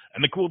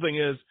 And the cool thing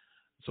is,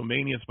 so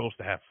Mania is supposed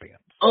to have fans.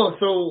 Oh,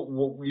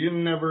 so you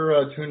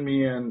never tuned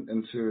me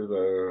into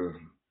the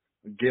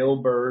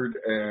Gilbert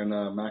and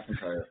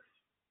McIntyre.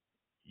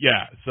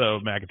 Yeah, so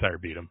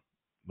McIntyre beat him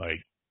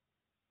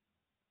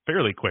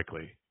fairly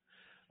quickly.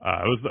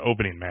 It was the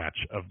opening match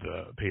of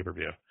the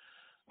pay-per-view.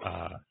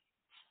 I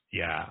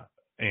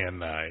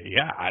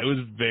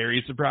was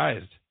very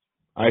surprised.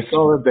 I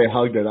saw that they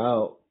hugged it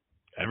out.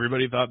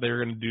 Everybody thought they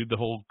were going to do the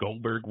whole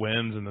Goldberg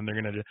wins, and then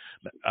they're going to,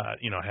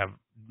 have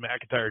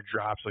McIntyre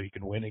drop so he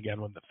can win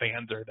again when the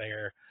fans are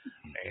there,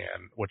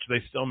 and which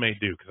they still may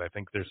do because I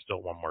think there's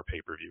still one more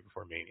pay-per-view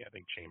before Mania. I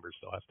think Chambers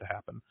still has to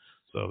happen,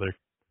 so their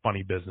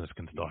funny business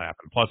can still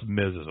happen. Plus,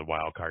 Miz is a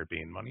wild card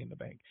being Money in the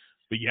Bank.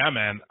 But yeah,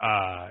 man,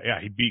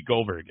 he beat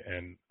Goldberg,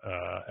 and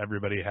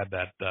everybody had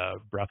that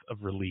breath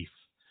of relief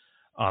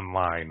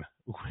online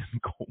when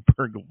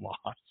Goldberg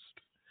lost.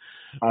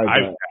 I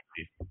was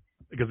happy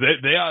because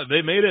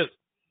they made it.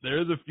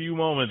 There's a few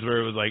moments where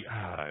it was like,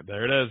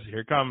 there it is, here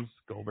it comes,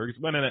 Goldberg's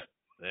winning it.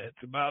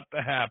 It's about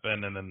to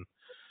happen, and then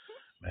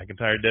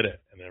McIntyre did it,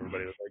 and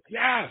everybody was like,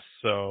 yes.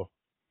 So,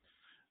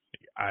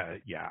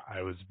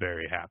 I was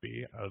very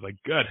happy. I was like,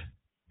 good.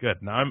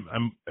 Now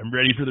I'm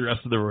ready for the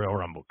rest of the Royal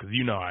Rumble because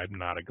I'm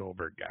not a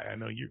Goldberg guy. I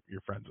know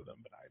you're friends with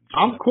him, but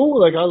I'm cool.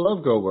 Like I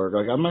love Goldberg.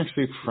 Like I'm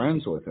actually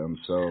friends with him,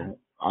 so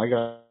I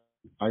got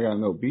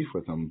no beef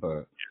with him.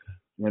 But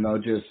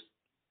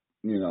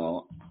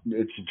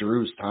it's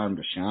Drew's time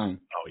to shine.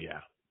 Oh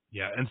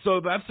yeah. And so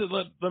that's it.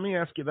 Let me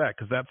ask you that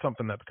because that's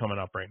something that's coming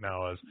up right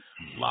now. Is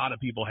a lot of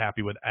people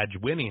happy with Edge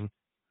winning,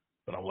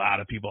 but a lot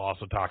of people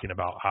also talking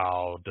about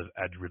how does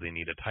Edge really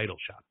need a title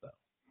shot though.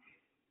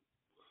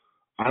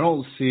 I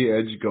don't see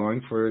Edge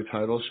going for a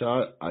title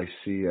shot. I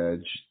see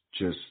Edge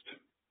just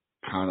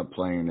kind of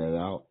playing it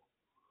out.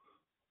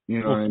 You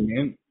know what I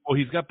mean? Well,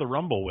 he's got the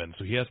Rumble win,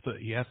 so he has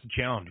to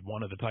challenge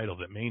one of the titles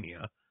at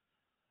Mania,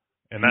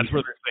 and that's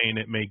where they're saying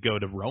it may go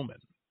to Roman,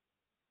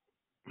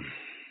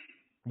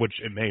 which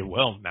it may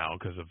well now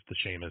because of the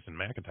Sheamus and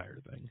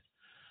McIntyre thing.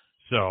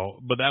 So,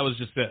 but that was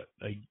just it.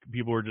 Like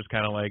people were just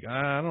kind of like,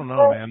 I don't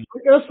know, man. I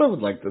guess I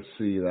would like to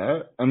see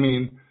that. I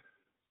mean,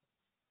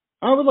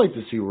 I would like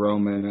to see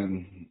Roman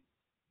and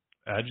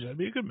Edge. That'd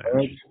be a good match.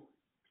 Edge.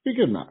 Be a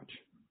good match.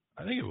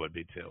 I think it would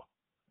be too.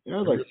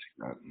 Yeah, I'd like to see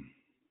that.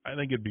 I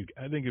think it'd be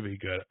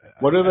good.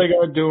 What are they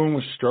got doing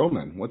with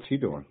Strowman? What's he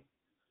doing?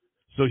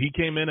 So he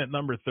came in at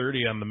number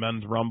 30 on the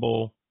Men's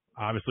Rumble.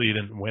 Obviously, he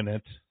didn't win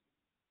it.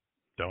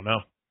 Don't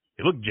know.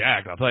 He looked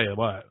jacked. I'll tell you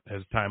what.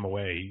 His time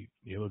away,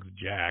 he looks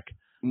jacked.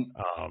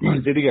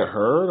 Did he get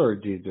hurt, or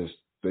did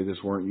they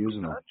just weren't using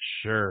him? I'm not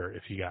sure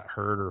if he got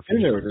hurt or if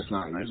they were just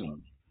not using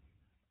him.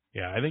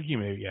 Yeah, I think he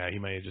may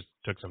have just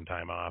took some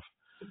time off.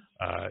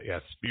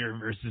 Spear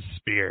versus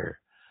Spear.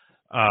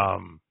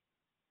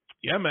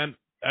 Yeah, man.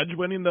 Edge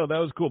winning though, that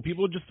was cool.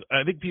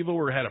 I think people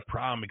had a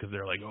problem because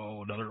they're like,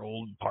 oh, another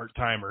old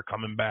part-timer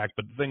coming back.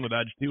 But the thing with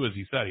Edge too is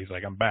he's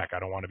like, I'm back. I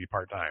don't want to be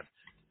part-time.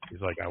 He's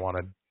like, I want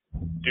to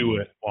do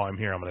it while I'm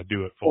here. I'm going to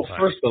do it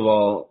full-time. Well, first of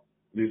all,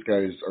 these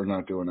guys are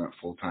not doing it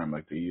full-time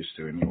like they used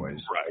to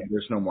anyways. Right.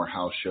 There's no more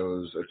house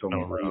shows. It's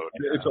only road.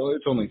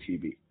 It's only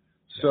TV.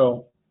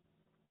 So,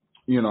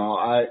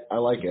 I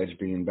like Edge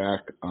being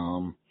back.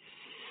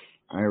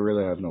 I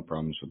really have no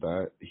problems with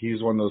that.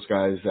 He's one of those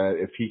guys that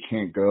if he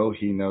can't go,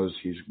 he knows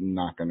he's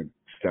not going to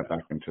step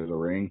back into the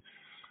ring.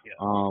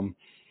 Yeah.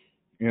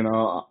 You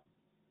know,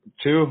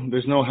 two,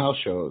 there's no house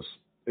shows.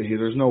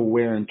 There's no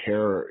wear and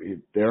tear.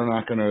 They're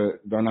not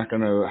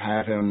gonna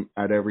have him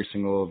at every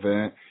single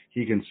event.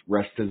 He can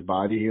rest his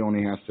body. He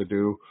only has to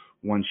do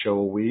one show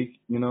a week.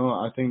 You know,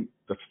 I think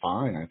that's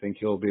fine. I think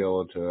he'll be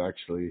able to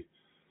actually,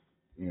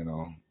 you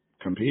know,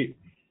 compete.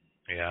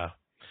 Yeah.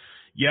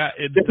 Yeah.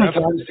 Different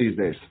times these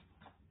days.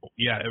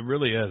 Yeah, it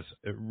really is.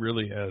 It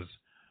really is.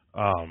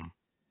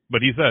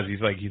 But he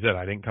said,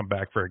 I didn't come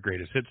back for a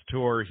greatest hits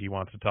tour. He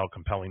wants to tell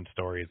compelling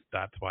stories.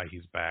 That's why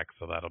he's back.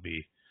 So that'll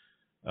be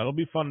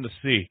fun to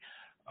see.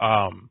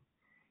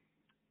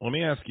 Let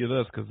me ask you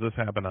this, because this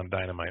happened on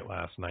Dynamite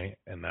last night,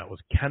 and that was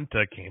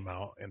Kenta came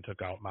out and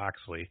took out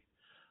Moxley.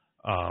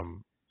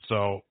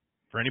 So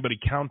for anybody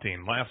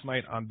counting, last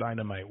night on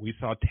Dynamite, we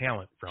saw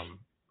talent from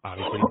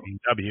obviously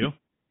DW,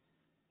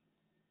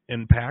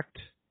 Impact,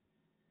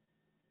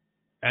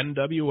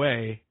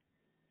 NWA,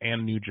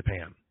 and New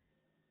Japan,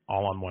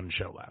 all on one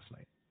show last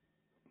night.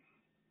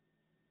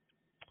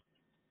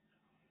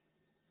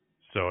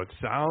 So it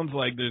sounds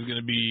like there's going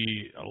to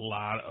be a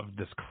lot of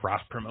this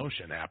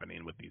cross-promotion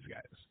happening with these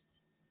guys.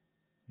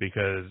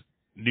 Because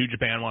New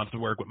Japan wants to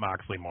work with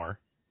Moxley more.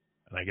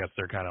 And I guess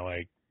they're kind of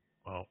like,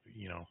 well,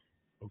 you know,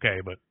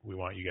 okay, but we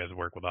want you guys to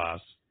work with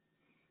us.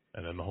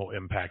 And then the whole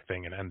Impact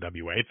thing and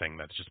NWA thing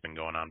that's just been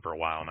going on for a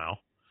while now.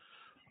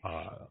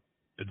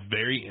 It's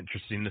very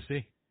interesting to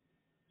see.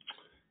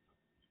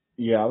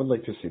 Yeah, I would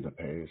like to see the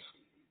pays.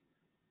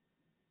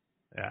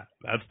 Yeah,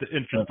 that's the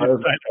interesting if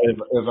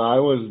I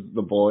was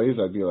the boys,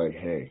 I'd be like,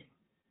 hey,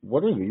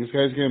 what are these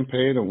guys getting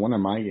paid and when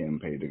am I getting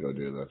paid to go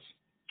do this?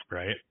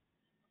 Right.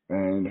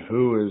 And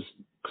who is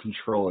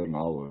controlling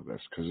all of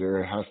this? Because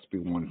there has to be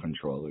one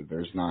controller.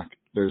 It's not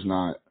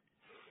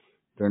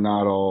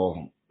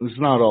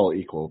all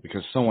equal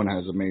because someone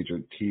has a major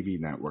TV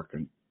network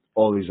and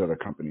all these other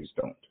companies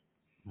don't.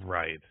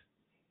 Right.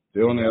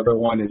 The only other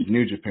one is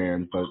New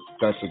Japan, but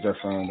that's a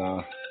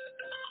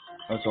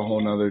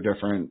whole nother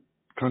different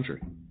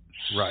country.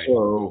 Right.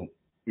 So,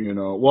 you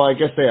know, well, I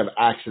guess they have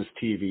Access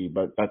TV,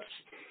 but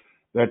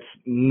that's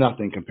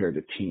nothing compared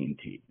to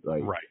TNT.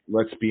 Like, right.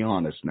 Let's be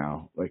honest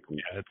now. Like, yeah,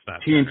 it's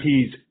not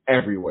TNT's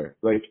everywhere.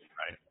 Like,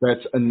 right.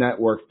 That's a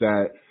network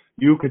that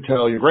you could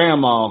tell your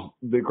grandma,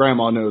 the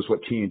grandma knows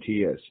what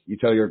TNT is. You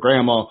tell your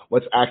grandma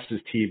what's Access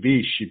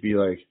TV, she'd be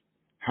like,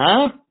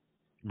 huh?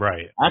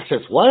 Right.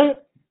 Access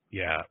what?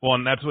 Yeah. Well,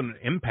 and that's when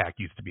Impact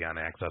used to be on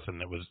Access,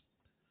 and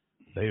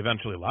they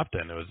eventually left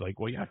it, and it was like,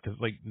 well, yeah, because,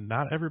 like,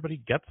 not everybody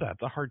gets that.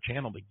 It's a hard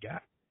channel to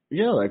get.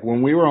 Yeah, like,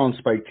 when we were on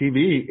Spike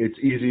TV, it's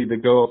easy to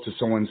go up to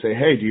someone and say,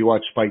 hey, do you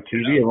watch Spike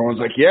TV? Yeah. Everyone's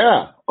like,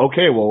 yeah.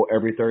 Okay, well,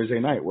 every Thursday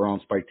night we're on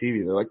Spike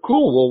TV. They're like,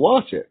 cool, we'll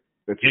watch it.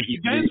 Yeah,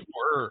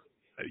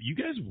 you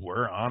guys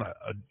were on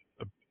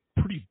a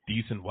pretty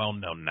decent,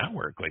 well-known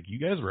network. Like, you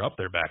guys were up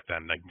there back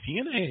then. Like,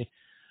 TNA,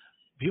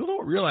 people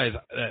don't realize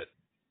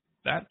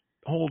that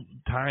whole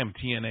time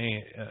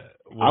TNA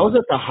I was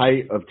at the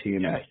height of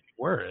TNA. Yeah, you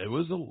were. It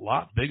was a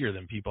lot bigger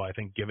than people, I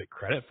think, give it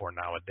credit for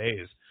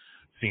nowadays,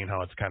 seeing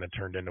how it's kind of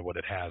turned into what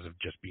it has of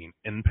just being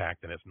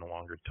Impact, and it's no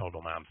longer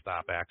total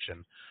nonstop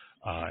action,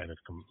 and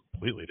it's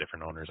completely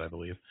different owners, I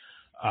believe.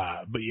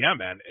 But yeah,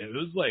 man, it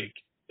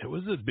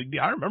was a big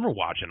deal. I remember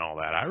watching all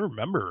that. I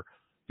remember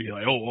being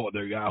like, oh,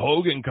 they got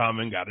Hogan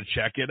coming, got to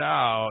check it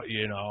out.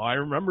 You know, I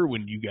remember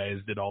when you guys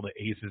did all the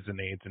aces and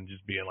eights and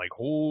just being like,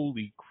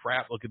 holy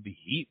crap, look at the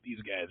heat these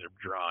guys are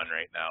drawing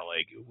right now.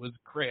 Like, it was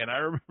great. And I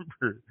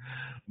remember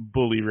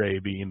Bully Ray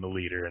being the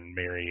leader and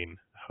marrying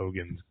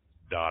Hogan's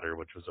daughter,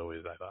 which was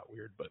always, I thought,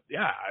 weird. But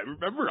yeah, I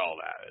remember all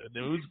that.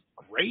 It was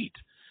great.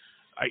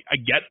 I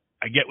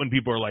get when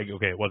people are like,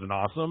 okay, it wasn't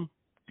awesome,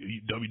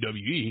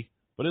 WWE,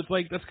 but it's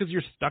like, that's because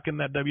you're stuck in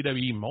that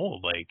WWE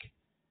mold. Like,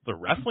 the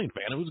wrestling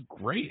fan, it was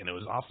great, and it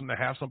was awesome to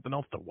have something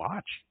else to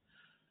watch.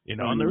 You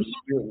know,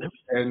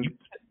 and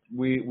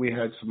we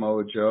had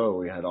Samoa Joe,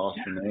 we had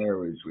Austin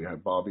Aries, we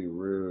had Bobby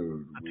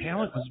Roode. The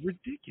talent was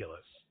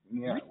ridiculous.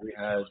 Yeah, we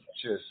had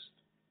just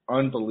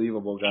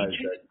unbelievable guys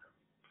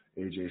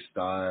like AJ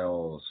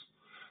Styles,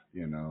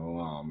 you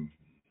know,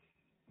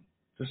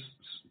 just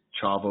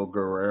Chavo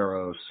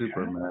Guerrero,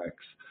 Supermax,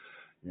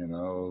 you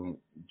know,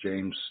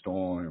 James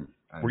Storm.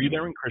 Were you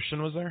there when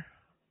Christian was there?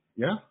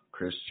 Yeah.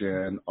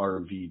 Christian,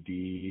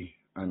 RVD.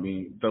 I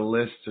mean, the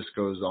list just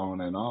goes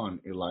on and on.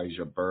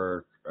 Elijah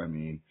Burke. I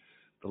mean,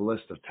 the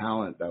list of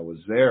talent that was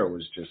there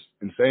was just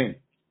insane.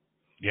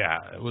 Yeah,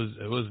 it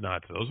was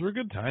nuts. Those were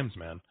good times,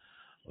 man.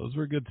 Those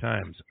were good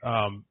times.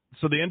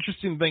 So the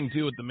interesting thing,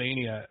 too, with the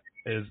Mania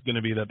is going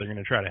to be that they're going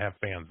to try to have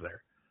fans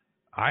there.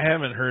 I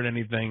haven't heard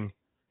anything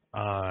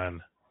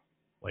on,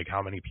 like,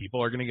 how many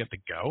people are going to get to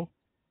go.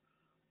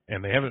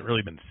 And they haven't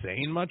really been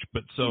saying much.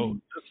 But so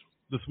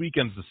this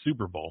weekend's the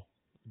Super Bowl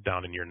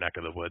down in your neck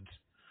of the woods.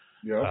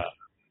 Yeah.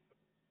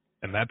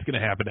 And that's going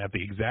to happen at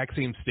the exact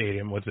same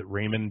stadium. What's it,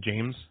 Raymond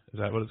James? Is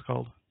that what it's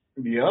called?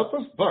 Yeah,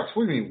 that's Bucks.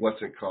 What do you mean,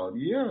 what's it called?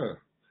 Yeah.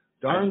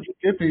 Darn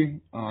Skippy.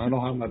 I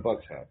don't have my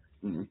Bucks hat.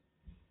 Mm-hmm.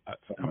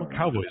 I'm a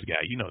Cowboys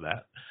guy. You know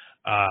that.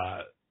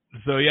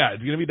 So, yeah,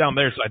 it's going to be down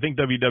there. So I think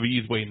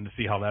WWE is waiting to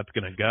see how that's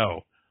going to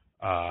go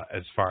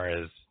as far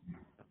as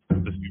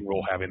this new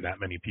rule having that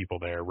many people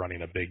there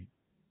running a big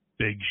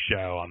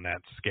show on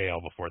that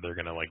scale before they're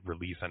going to, like,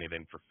 release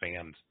anything for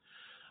fans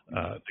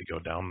to go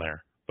down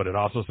there. But it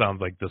also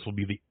sounds like this will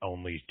be the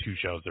only 2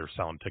 shows they're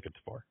selling tickets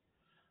for.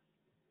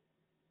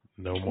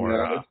 No more.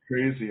 Yeah, that's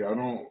crazy.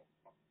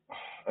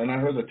 And I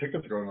heard the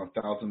tickets are going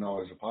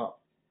 $1,000 a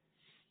pop.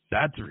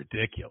 That's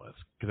ridiculous.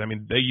 Because, I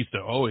mean, they used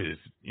to always,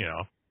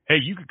 hey,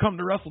 you could come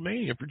to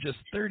WrestleMania for just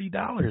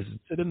 $30 and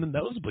sit in the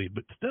nosebleed,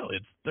 but still,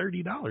 it's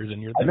 $30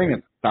 and you're there. I think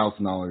it's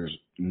 $1,000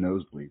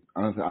 nosebleed.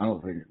 I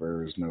don't think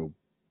there is no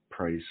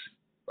price.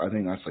 I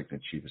think that's like the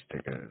cheapest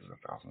ticket is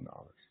 $1,000.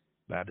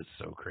 That is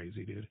so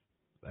crazy, dude.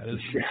 That is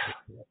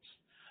ridiculous.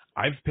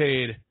 I've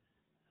paid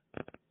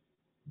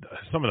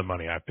some of the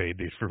money I've paid,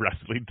 dude, for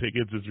wrestling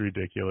tickets is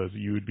ridiculous.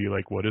 You would be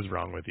like, what is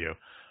wrong with you?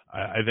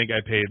 I think I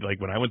paid,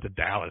 like, when I went to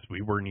Dallas,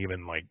 we weren't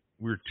even, like,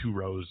 we were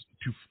 2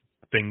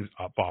 things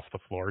up off the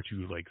floor,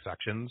 2, like,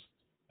 sections,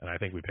 and I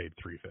think we paid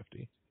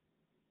 $350.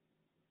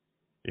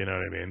 You know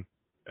what I mean?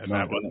 And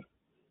that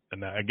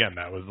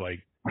was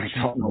like, I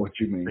don't know what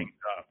you mean.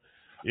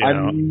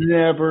 I've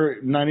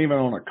never, not even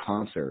on a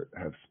concert,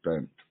 have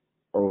spent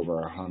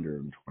over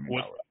 $120.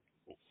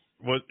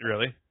 What,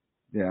 really?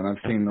 Yeah, and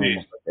I've seen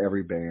almost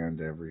every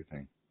band,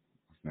 everything.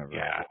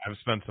 I've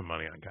spent some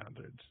money on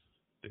concerts.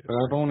 Dude. But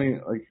I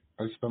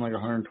spent like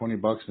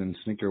 $120 and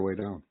sneak your way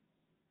down.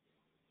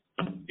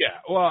 Yeah,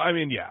 well, I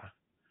mean, yeah.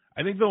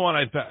 I think the one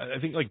I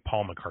think like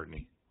Paul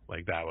McCartney,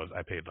 like that was,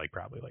 I paid like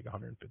probably like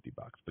 $150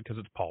 because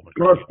it's Paul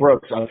McCartney. Garth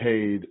Brooks, I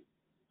paid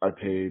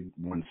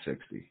 $160.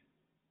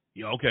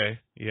 Yeah, okay,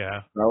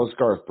 yeah. That was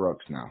Garth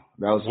Brooks now.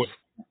 That was his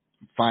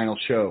final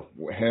show.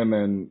 Him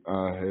and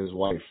his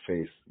wife,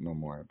 Faith No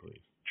More, I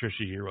believe.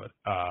 Trisha Yearwood.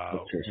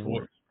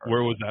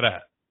 Where was that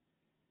at?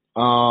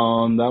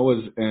 That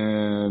was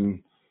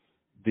in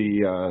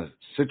the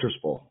Citrus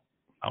Bowl.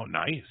 Oh,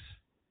 nice.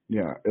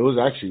 Yeah, it was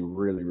actually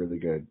really, really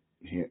good.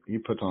 He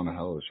puts on a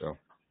hell of a show.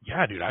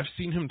 Yeah, dude, I've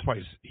seen him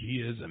twice.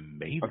 He is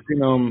amazing. I've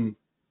seen him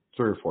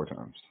 3 or 4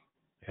 times.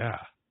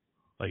 Yeah,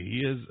 like he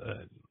is.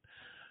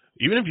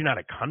 Even if you're not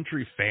a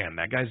country fan,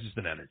 that guy's just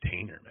an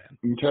entertainer, man. I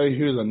can tell you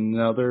who's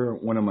another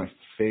one of my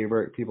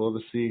favorite people to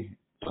see,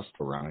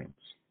 Busta Rhymes.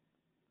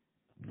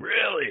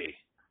 Really?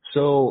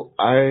 So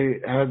I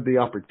had the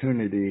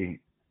opportunity,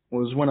 it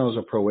was when I was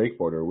a pro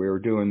wakeboarder. We were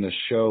doing this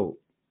show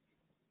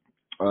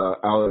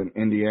out in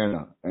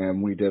Indiana,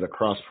 and we did a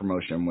cross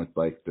promotion with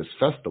like this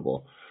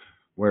festival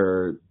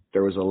where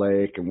there was a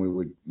lake and we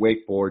would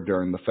wakeboard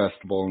during the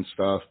festival and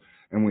stuff,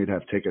 and we'd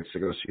have tickets to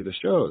go see the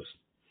shows.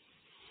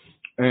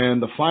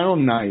 And the final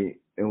night,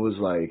 it was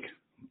like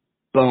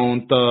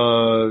Bone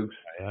Thugs,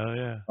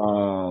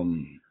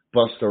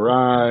 Busta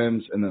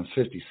Rhymes, and then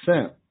 50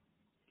 Cent.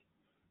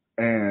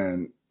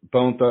 And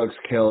Bone Thugs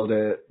killed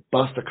it.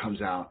 Busta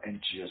comes out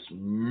and just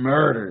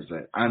murders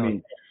it. I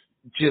mean,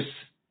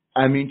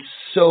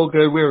 so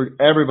good.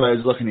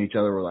 Everybody's looking at each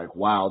other. We're like,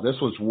 wow,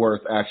 this was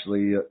worth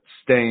actually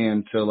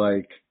staying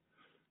to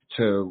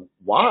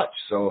watch.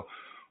 So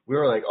we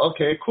were like,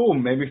 okay, cool.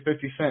 Maybe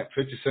 50 Cent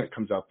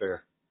comes out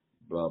there.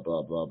 Blah,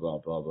 blah, blah, blah,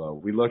 blah, blah.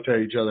 We looked at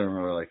each other and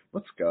we were like,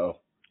 let's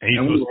go. And he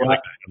was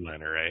like the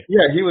headliner, right?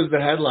 Yeah, he was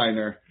the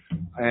headliner.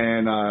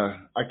 And I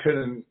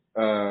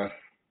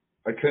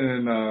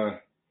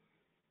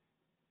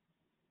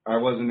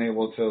wasn't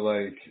able to,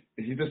 like,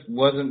 he just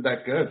wasn't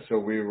that good. So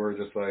we were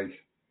just like,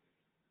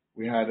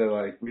 we had to,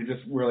 like, we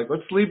were like,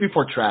 let's leave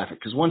before traffic.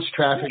 Because once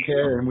traffic hit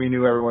and we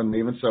knew everyone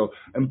leaving. So,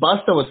 and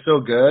Busta was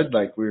so good,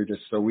 like, we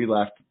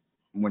left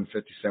when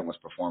 50 Cent was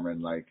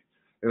performing. Like,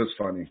 it was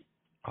funny.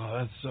 Oh,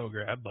 that's so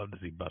great. I'd love to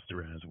see Busta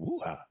Rhymes.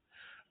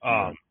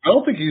 I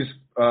don't think he's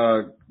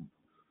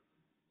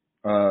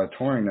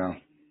touring now.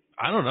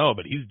 I don't know,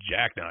 but he's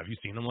jacked now. Have you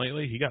seen him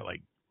lately? He's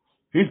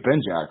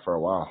been jacked for a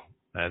while.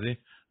 Has he?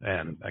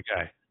 Man, that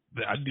guy.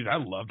 Dude, I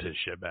loved his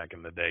shit back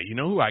in the day. You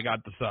know who I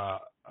saw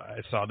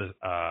this.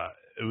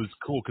 It was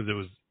cool because it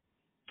was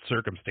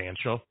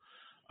circumstantial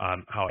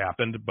on how it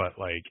happened, but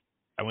like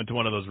I went to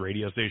one of those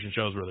radio station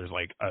shows where there's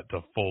like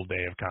the full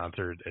day of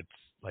concert. It's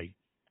like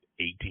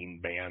 18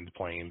 bands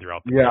playing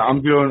throughout the day.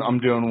 I'm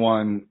doing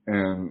one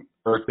in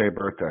birthday.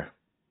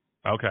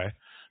 Okay.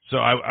 So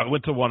I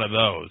went to one of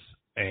those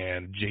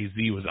and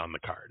Jay-Z was on the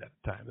card at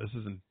the time. This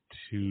is in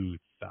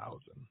 2000.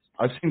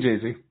 I've seen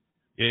Jay-Z.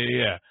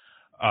 Yeah.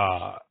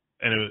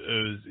 And it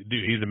was,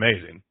 dude, he's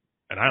amazing.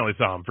 And I only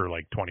saw him for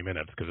like 20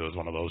 minutes because it was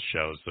one of those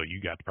shows. So you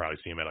got to probably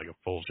see him at like a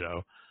full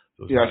show.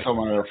 So I saw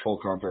him at a full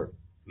concert.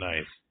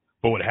 Nice.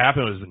 But what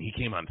happened was when he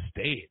came on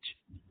stage,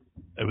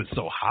 it was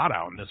so hot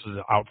out, and this was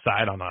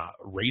outside on a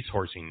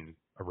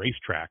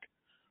racetrack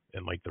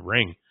in like the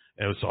ring,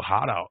 and it was so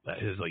hot out that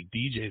his like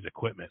DJ's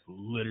equipment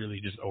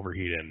literally just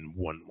overheated and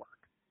wouldn't work.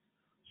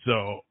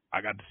 So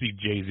I got to see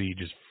Jay-Z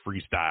just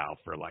freestyle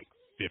for like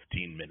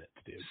 15 minutes,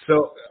 dude.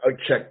 So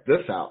check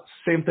this out.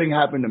 Same thing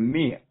happened to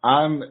me.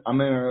 I'm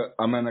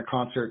in a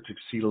concert to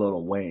see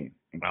Lil Wayne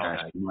and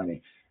Cash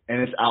Money,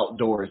 and it's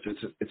outdoors.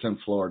 It's in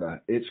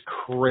Florida. It's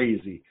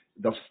crazy.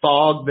 The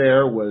fog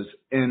there was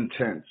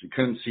intense. You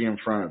couldn't see in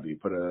front of you,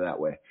 put it that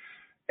way.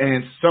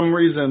 And some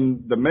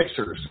reason the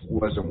mixers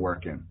wasn't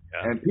working.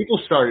 Yeah. And people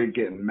started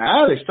getting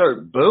mad. They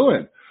started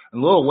booing.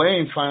 And Lil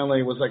Wayne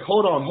finally was like,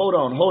 hold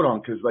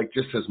on, because like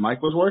just his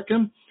mic was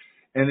working.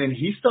 And then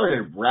he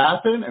started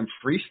rapping and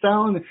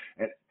freestyling,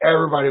 and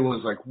everybody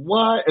was like,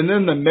 what? And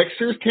then the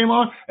mixers came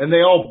on, and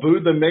they all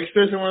booed the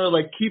mixers, and were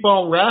like, keep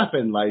on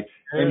rapping. Like,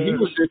 and he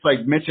was just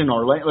like mentioning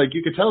Orlando. Like,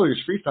 you could tell he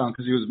was freestyling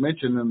because he was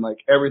mentioning like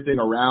everything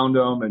around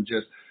him, and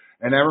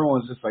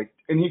everyone was just like,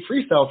 and he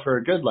freestyled for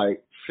a good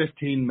like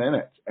 15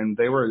 minutes, and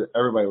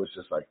everybody was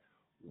just like,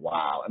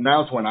 wow. And that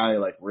was when I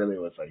like really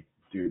was like,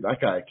 dude,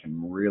 that guy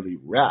can really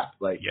rap.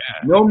 Like,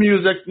 no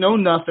music, no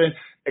nothing.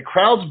 The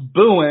crowd's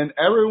booing.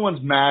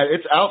 Everyone's mad.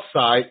 It's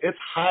outside. It's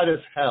hot as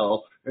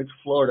hell. It's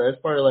Florida.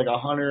 It's probably like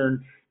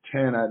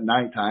 110 at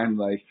nighttime.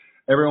 Like,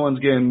 everyone's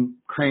getting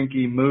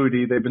cranky,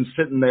 moody. They've been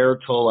sitting there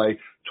till like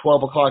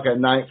 12 o'clock at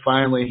night.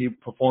 Finally, he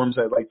performs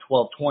at like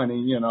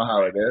 12:20. You know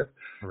how it is.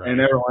 Right.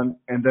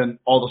 And then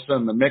all of a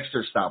sudden the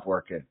mixer stopped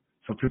working.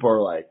 So people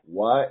are like,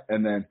 what?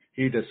 And then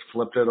he just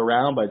flipped it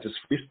around by just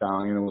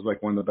freestyling, and it was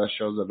like one of the best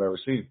shows I've ever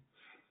seen.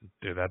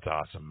 Dude, that's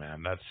awesome,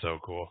 man. That's so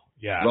cool.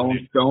 Yeah.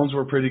 Rolling Stones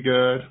were pretty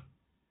good.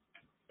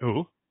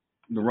 Who?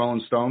 The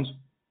Rolling Stones.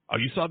 Oh,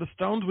 you saw the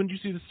Stones? When did you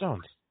see the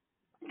Stones?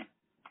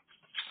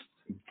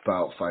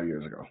 About 5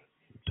 years ago.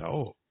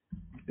 Dope.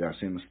 Yeah, I've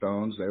seen the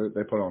Stones.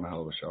 They put on a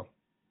hell of a show.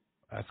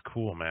 That's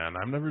cool, man. I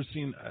haven't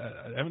seen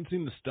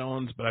the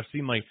Stones, but I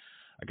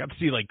got to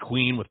see like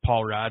Queen with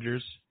Paul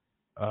Rodgers.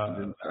 I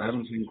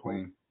haven't seen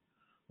Queen.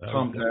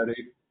 Tom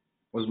Petty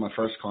was my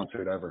first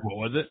concert ever. What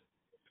was it?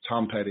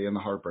 Tom Petty and the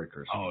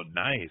Heartbreakers. Oh,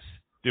 nice.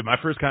 Dude, my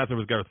first concert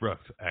was Garth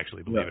Brooks,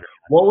 actually, believe it or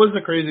not. What was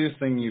the craziest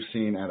thing you've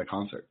seen at a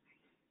concert?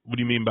 What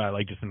do you mean by,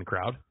 like, just in the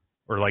crowd?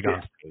 Or, like,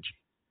 on stage?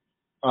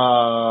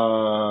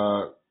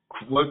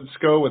 Let's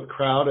go with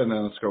crowd, and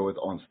then let's go with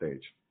on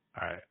stage.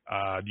 All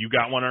right. You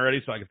got one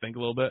already, so I can think a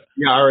little bit?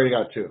 Yeah, I already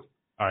got two.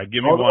 All right,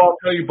 give me one. I'll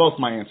tell you both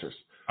my answers.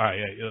 All right,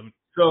 yeah.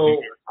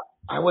 So,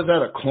 I was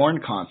at a Korn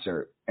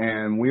concert,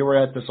 and we were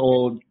at this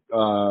old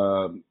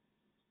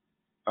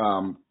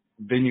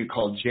venue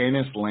called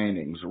Janus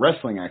Landings.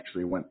 Wrestling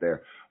actually went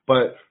there.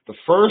 But the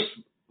first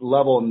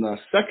level and the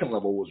second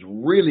level was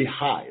really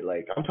high.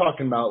 Like, I'm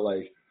talking about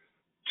like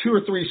 2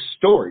 or 3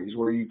 stories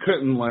where you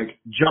couldn't like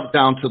jump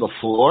down to the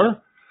floor.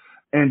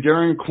 And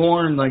during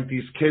Korn, like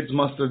these kids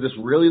must have just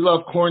really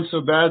loved Korn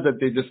so bad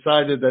that they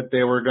decided that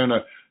they were going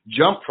to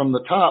jump from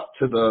the top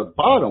to the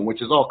bottom,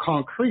 which is all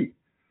concrete.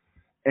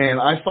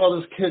 And I saw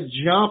this kid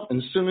jump,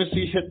 and as soon as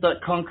he hit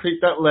that concrete,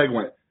 that leg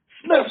went,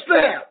 snap,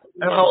 snap.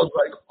 And I was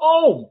like,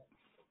 oh.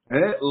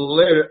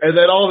 And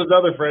then all his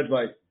other friends,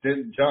 like,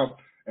 didn't jump.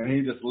 And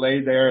he just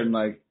laid there, and,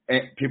 like,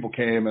 people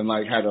came and,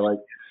 like, had to, like,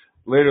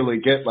 literally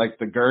get, like,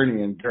 the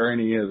gurney and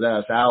gurney his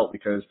ass out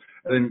because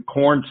and then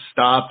Korn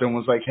stopped and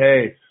was like,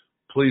 hey,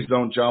 please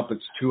don't jump.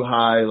 It's too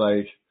high.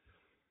 Like,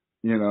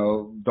 you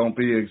know, don't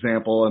be an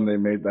example. And they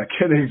made that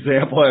kid an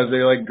example as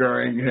they, like,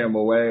 gurneying him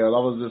away. And I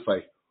was just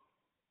like,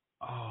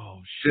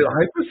 oh, shit. Did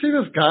I ever see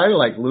this guy,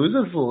 like, lose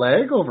his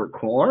leg over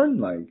Korn?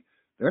 Like,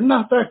 they're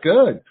not that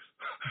good.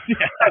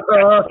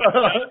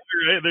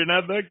 Right, they're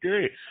not that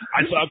great.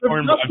 I saw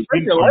Korn. I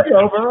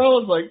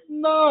was like,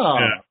 no.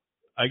 Yeah,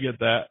 I get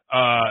that.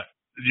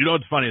 You know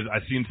what's funny is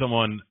I've seen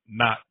someone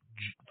not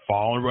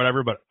fall or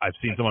whatever, but I've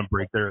seen someone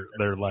break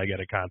their leg at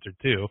a concert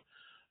too.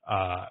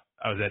 I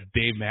was at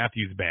Dave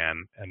Matthews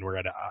Band, and we're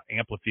at an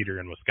amphitheater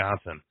in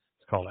Wisconsin.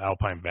 It's called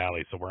Alpine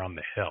Valley, so we're on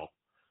the hill,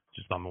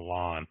 just on the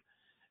lawn.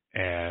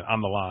 And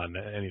on the lawn,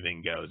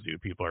 anything goes,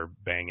 dude. People are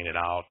banging it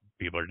out.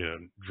 People are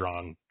doing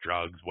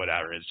drugs,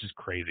 whatever. It's just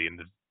crazy. And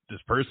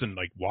this person,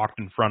 like, walked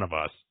in front of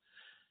us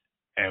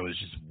and was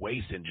just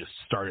wasted, just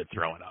started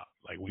throwing up.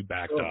 Like, we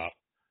backed up.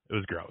 It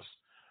was gross.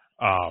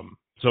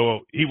 So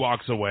he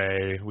walks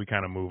away. We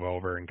kind of move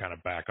over and kind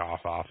of back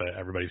off it.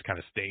 Everybody's kind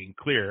of staying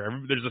clear.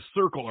 There's a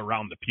circle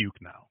around the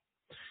puke now.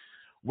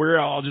 We're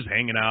all just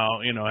hanging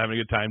out, you know, having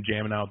a good time,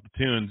 jamming out the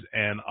tunes.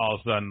 And all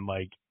of a sudden,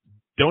 like,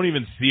 don't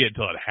even see it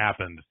till it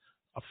happens.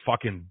 A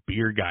fucking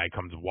beer guy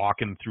comes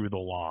walking through the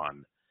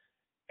lawn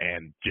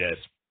and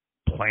just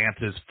plants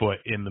his foot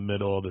in the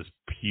middle of this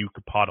puke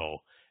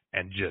puddle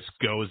and just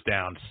goes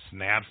down,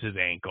 snaps his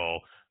ankle.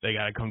 They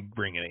got to come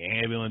bring in the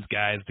ambulance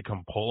guys to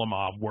come pull him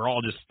off. We're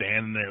all just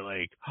standing there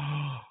like,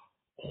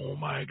 oh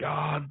my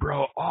God,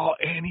 bro. Oh,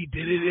 and he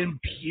did it in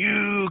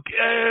puke.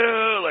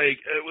 Ew. Like,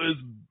 it was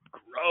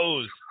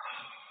gross.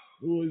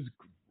 It was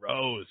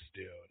gross,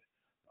 dude.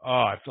 Oh,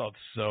 I felt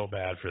so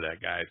bad for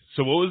that guy.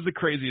 So what was the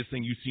craziest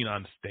thing you've seen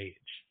on stage?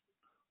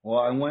 Well,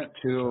 I went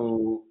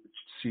to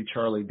see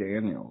Charlie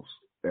Daniels,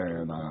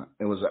 and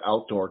it was an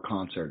outdoor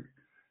concert.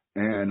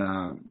 And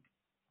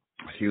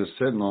he was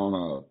sitting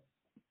on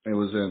it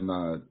was in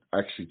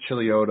actually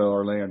Chiliota,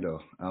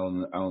 Orlando, out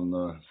on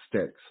the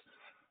sticks.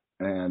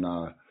 And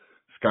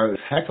this guy was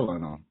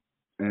heckling him.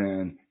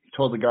 And he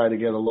told the guy to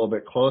get a little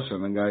bit closer,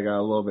 and the guy got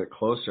a little bit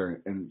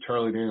closer, and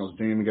Charlie Daniels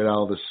didn't even get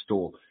out of the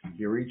stool.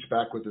 He reached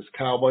back with his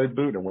cowboy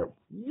boot and went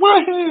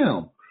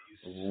wham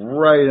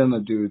right in the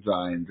dude's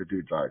eye, and the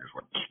dude's eye just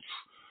went.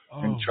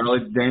 And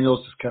Charlie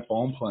Daniels just kept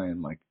on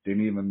playing, like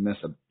didn't even miss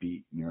a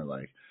beat. And you're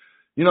like,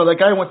 you know, that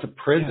guy went to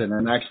prison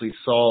and actually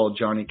saw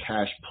Johnny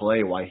Cash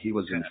play while he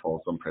was in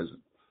Folsom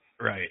Prison.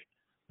 Right.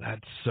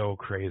 That's so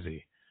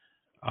crazy.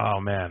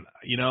 Oh man,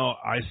 you know,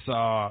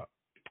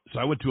 So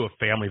I went to a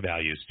Family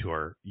Values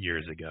tour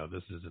years ago.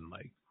 This is in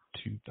like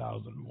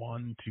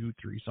 2001, 2,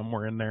 3,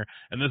 somewhere in there.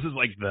 And this is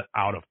like the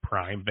out of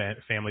prime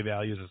Family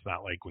Values. It's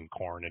not like when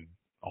Korn and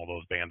all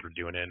those bands were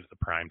doing it at the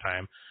prime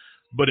time.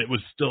 But it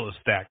was still a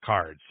stacked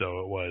card.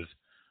 So it was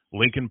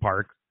Linkin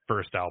Park,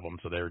 first album,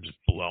 so they were just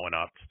blowing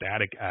up.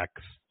 Static X,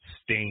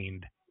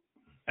 Stained,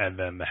 and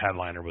then the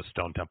headliner was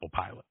Stone Temple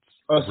Pilots.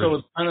 Oh, so it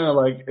was kind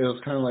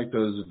of like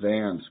those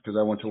Vans, because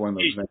I went to one of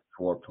those Vans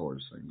Warped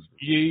Tours things.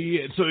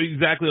 Yeah, so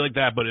exactly like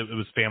that, but it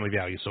was Family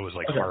Value, so it was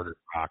like harder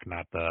rock,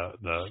 not the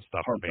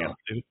stuff the Vans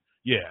do.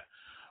 Yeah.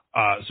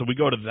 So we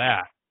go to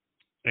that,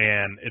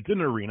 and it's in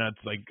an arena.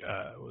 It's like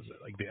was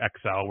it like the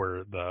XL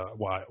where the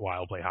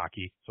Wild play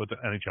hockey, so it's an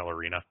NHL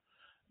arena,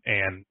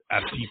 and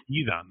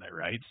FTP's on there,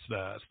 right?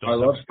 I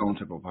love Stone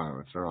Temple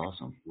Pilots. They're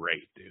awesome.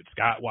 Great, dude.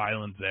 Scott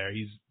Weiland's there.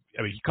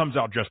 He comes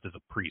out dressed as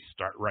a priest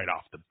right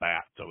off the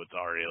bat, so it's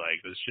already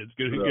like, this shit's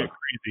going to get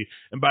crazy.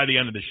 And by the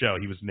end of the show,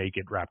 he was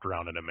naked, wrapped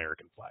around an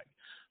American flag.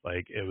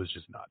 Like, it was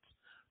just nuts.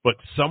 But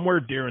somewhere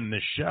during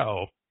this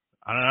show,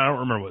 I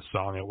don't remember what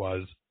song it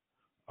was,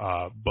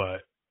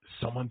 but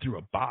someone threw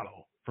a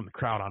bottle from the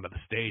crowd onto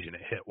the stage, and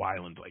it hit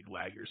Weiland's, like,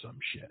 leg or some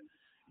shit.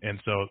 And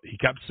so he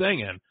kept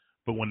singing,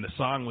 but when the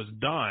song was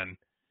done,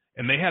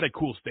 and they had a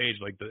cool stage,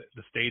 like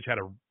the stage had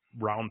a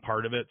round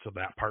part of it, so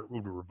that part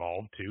would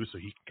revolve too, so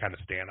he can kind of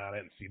stand on it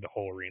and see the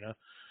whole arena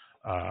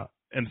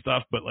and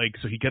stuff. But like,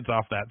 so he gets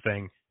off that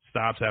thing,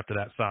 stops after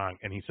that song,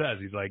 and he's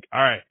like,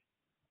 all right,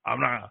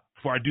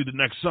 before I do the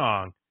next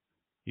song,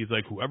 he's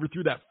like, whoever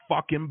threw that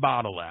fucking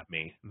bottle at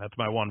me, and that's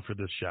my one for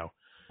this show.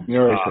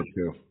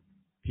 Too.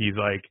 He's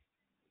like,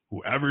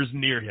 whoever's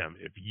near him,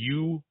 if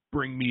you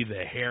bring me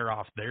the hair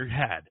off their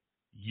head,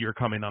 you're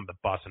coming on the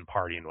bus and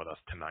partying with us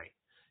tonight.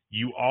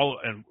 You all,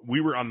 and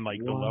we were on like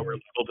the lower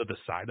level to the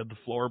side of the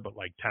floor, but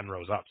like 10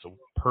 rows up, so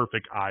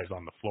perfect eyes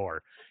on the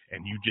floor,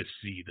 and you just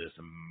see this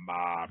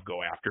mob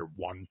go after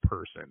one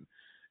person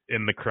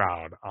in the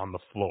crowd on the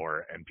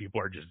floor, and people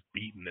are just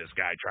beating this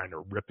guy, trying to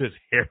rip his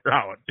hair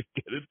out to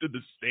get it to the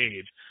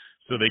stage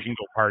so they can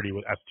go party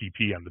with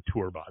FTP on the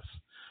tour bus.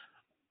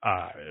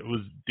 It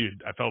was,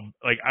 dude,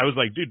 I was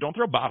like, dude, don't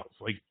throw bottles.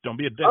 Like, don't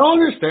be a dick. I don't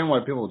understand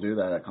why people do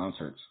that at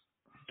concerts.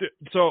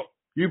 So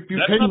you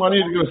pay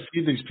money to go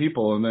see these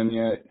people, and then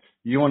yet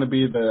you want to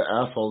be the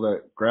asshole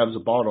that grabs a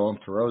bottle and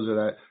throws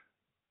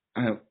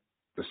it at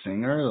the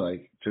singer,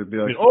 like to be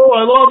like, "Oh,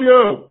 I love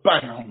you!"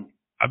 Bam.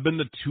 I've been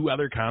to 2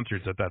 other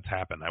concerts that's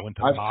happened. I went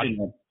to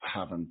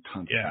having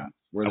tons. Yeah,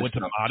 I went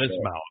to Modest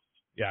Mouse.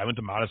 Yeah, I went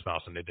to Modest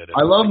Mouse, and they did it.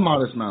 I love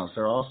Modest Mouse.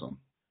 They're awesome.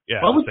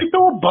 Yeah. Why would you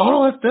throw a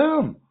bottle at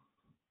them?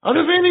 Out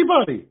of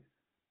anybody.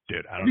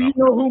 Dude, I don't know. Do you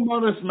know who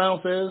Modest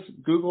Mouse is?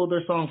 Google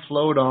their song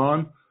 "Float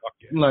On." Fuck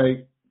yeah.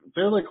 Like.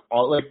 They're like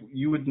all like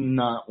you would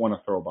not want to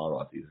throw a bottle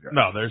at these guys.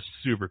 No, they're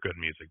super good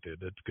music, dude.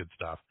 It's good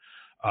stuff.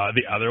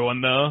 The other one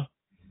though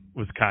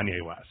was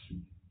Kanye West.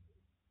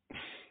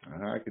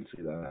 I can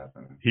see that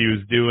happening. He was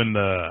doing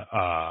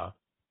the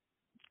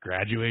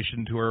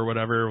graduation tour or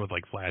whatever with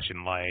like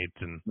flashing lights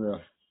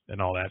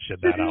and all that shit.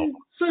 That album.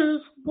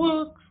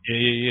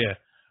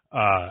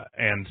 Yeah.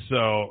 And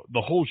so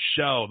the whole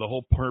show, the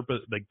whole purpose,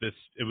 like this,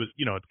 it was,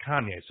 you know, it's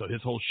Kanye. So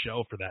his whole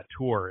show for that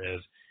tour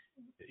is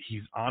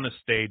he's on a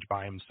stage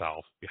by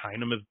himself.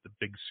 Behind him is the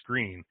big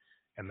screen,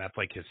 and that's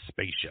like his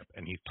spaceship,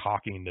 and he's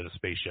talking to the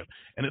spaceship,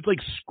 and it's like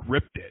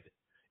scripted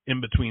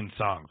in between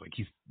songs. Like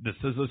this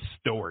is a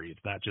story.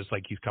 It's not just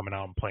like he's coming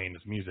out and playing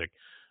his music.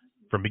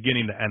 From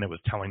beginning to end, it was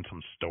telling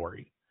some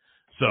story.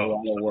 So a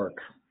lot of work.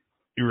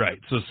 You're right.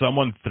 So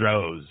someone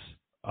throws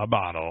a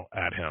bottle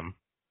at him,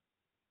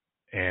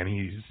 and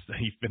he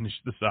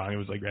finished the song. It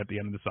was like at the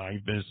end of the song, he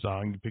finished the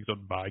song, he picks up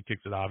the bottle,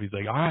 kicks it off. He's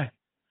like, all right,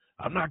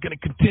 I'm not going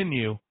to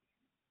continue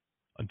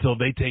until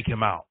they take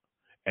him out.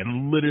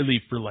 And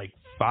literally for like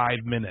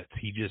 5 minutes,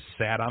 he just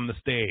sat on the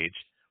stage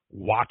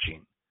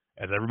watching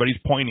as everybody's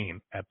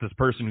pointing at this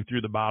person who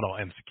threw the bottle,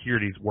 and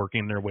security's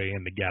working their way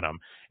in to get him.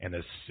 And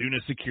as soon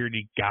as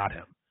security got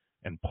him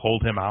and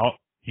pulled him out,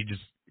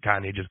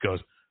 Kanye just goes,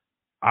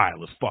 all right,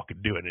 let's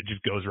fucking do it. And it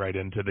just goes right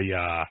into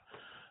the,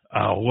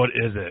 what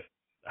is it?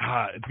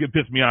 It's gonna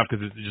piss me off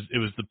because it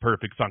was the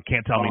perfect song.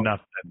 Can't tell me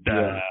nothing.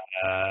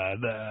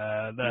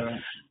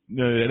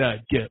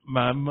 Get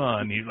my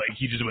money. Like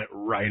he just went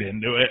right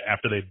into it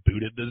after they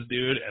booted this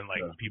dude, and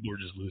like people were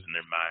just losing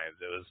their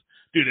minds.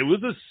 It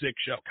was a sick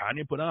show.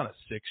 Kanye put on a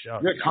sick show.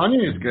 Yeah,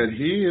 Kanye is good.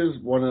 He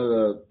is one of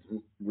the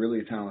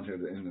really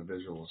talented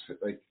individuals.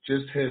 Like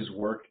just his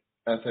work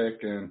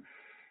ethic and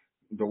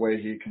the way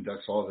he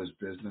conducts all of his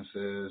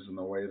businesses and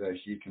the way that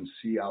he can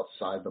see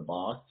outside the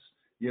box.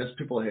 Yes,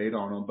 people hate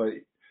on him, but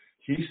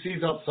he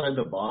sees outside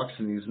the box,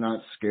 and he's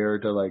not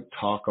scared to like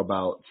talk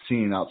about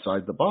seeing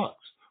outside the box,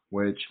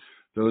 which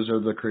those are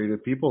the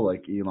creative people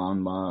like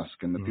Elon Musk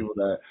and the people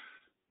that,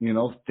 you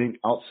know, think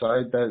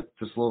outside that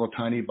this little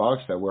tiny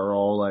box that we're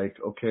all like,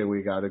 okay,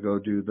 we got to go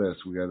do this.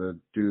 We got to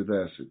do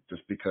this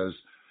just because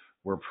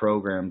we're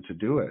programmed to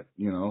do it.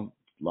 You know,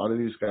 a lot of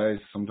these guys,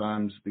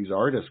 sometimes these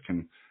artists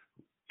can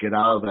get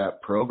out of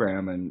that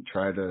program and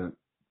try to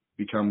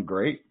become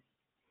great.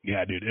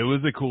 Yeah, dude, it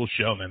was a cool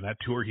show, man. That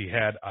tour he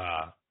had,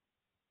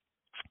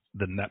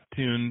 the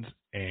Neptunes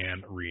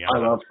and Rihanna. I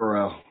love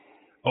Pharrell.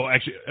 Oh,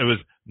 actually, it was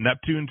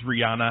Neptunes,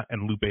 Rihanna,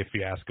 and Lupe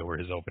Fiasco were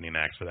his opening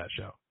acts for that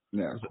show.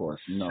 Yeah, of course.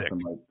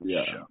 Nothing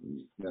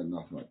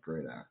like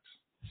great acts.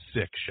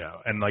 Sick show.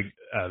 And like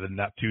the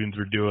Neptunes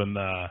were doing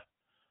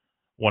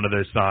one of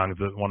their songs,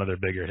 one of their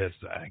bigger hits.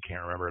 I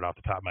can't remember it off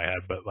the top of my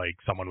head, but like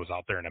someone was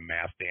out there in a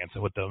mask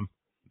dancing with them.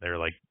 They were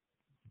like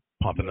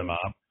pumping them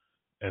up.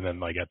 And then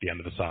like at the end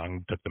of the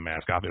song, took the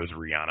mask off. It was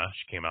Rihanna.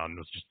 She came out and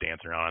was just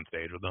dancing around on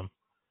stage with them.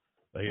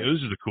 Like it was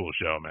just a cool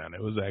show, man.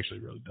 It was actually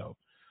really dope.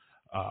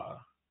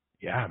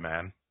 Yeah,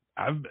 man.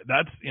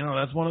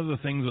 That's one of the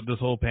things with this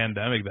whole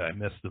pandemic that I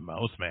miss the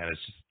most, man.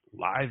 It's just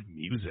live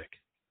music.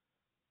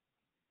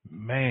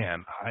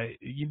 Man,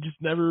 you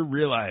just never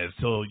realize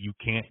till you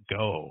can't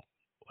go,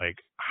 like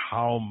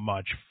how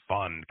much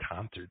fun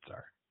concerts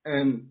are.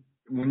 And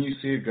when you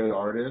see a good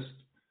artist,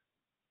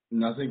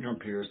 nothing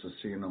compares to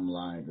seeing them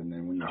live. And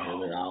then when you hear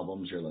their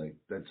albums, you're like,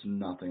 that's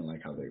nothing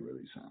like how they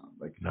really sound.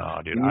 Like,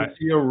 no, dude. When you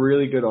see a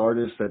really good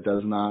artist that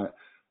does not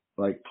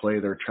like play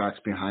their tracks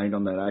behind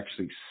them, that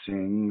actually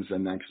sings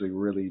and actually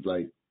really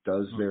like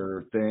does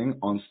their thing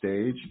on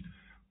stage,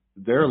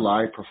 their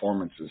live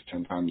performance is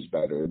 10 times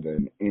better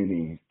than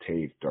any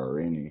taped or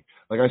any.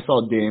 Like I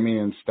saw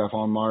Damian and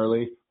Stephon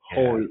Marley.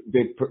 Holy,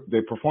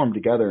 they performed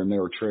together and they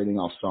were trading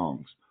off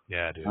songs.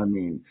 Yeah, dude. I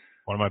mean,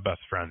 one of my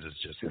best friends is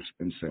just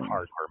insane.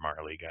 Hardcore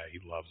Marley guy. He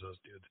loves those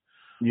dudes.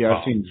 Yeah,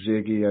 I've seen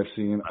Ziggy.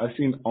 I've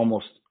seen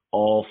almost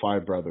all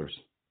 5 brothers.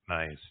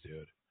 Nice,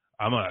 dude.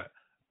 I'm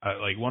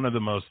like one of the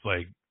most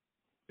like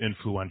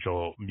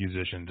influential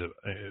musicians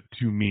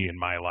to me in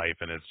my life,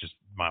 and it's just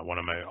one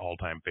of my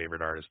all-time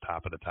favorite artists,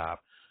 top of the top.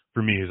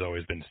 For me, has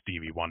always been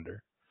Stevie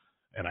Wonder,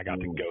 and I got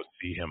to go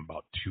see him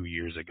about 3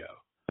 years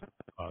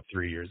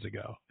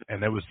ago,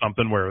 and it was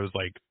something where it was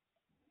like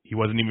he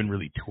wasn't even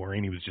really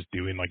touring; he was just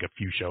doing like a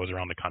few shows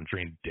around the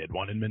country, and did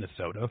one in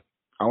Minnesota.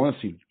 I want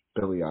to see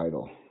Billy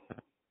Idol.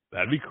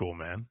 That'd be cool,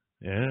 man.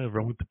 Yeah,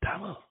 run with the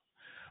devil.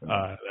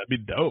 That'd be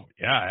dope.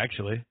 Yeah,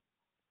 actually.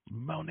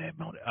 Monet.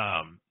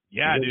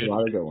 Yeah, dude. A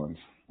lot of good ones.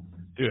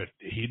 Dude,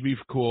 he'd be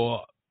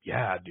cool.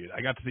 Yeah, dude.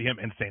 I got to see him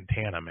in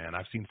Santana, man.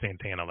 I've seen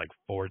Santana like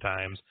 4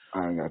 times.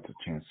 I got the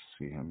chance to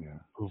see him, yeah.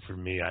 Who for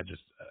me,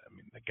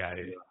 the guy,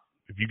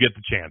 if you get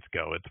the chance,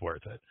 go. It's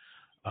worth it.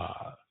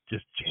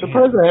 Just jams.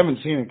 Surprised I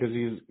haven't seen it because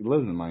he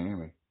lives in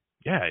Miami.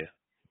 Yeah.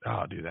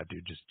 Oh, dude, that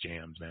dude just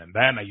jams, man.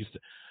 That and I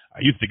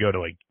used to go to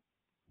like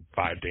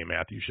 5 Dave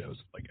Matthews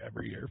shows like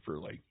every year for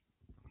like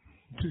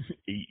 8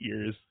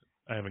 years.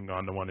 I haven't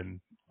gone to one in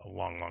a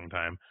long, long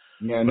time.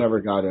 Yeah, I never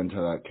got into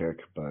that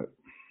kick, but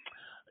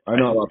I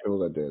know a lot of people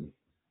that did.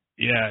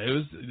 Yeah, it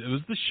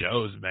was the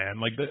shows, man.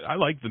 Like I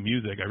like the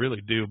music, I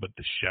really do, but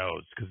the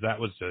shows, because that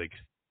was like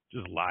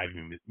just live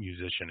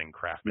musician and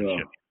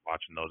craftsmanship,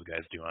 watching those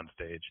guys do on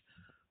stage.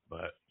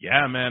 But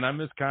yeah, man, I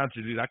miss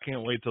concerts, dude. I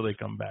can't wait till they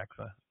come back,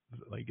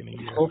 like in a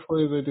year.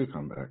 Hopefully they do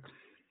come back.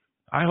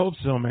 I hope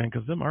so, man,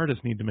 because them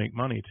artists need to make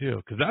money too.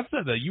 Because that's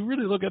that you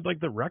really look at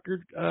like the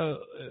record, the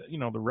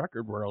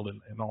record world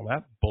and all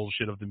that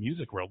bullshit of the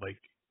music world. Like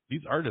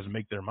these artists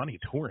make their money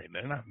touring;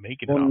 they're not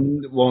making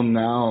it. Well,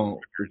 now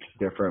it's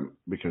different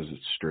because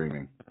it's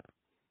streaming.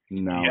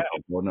 Now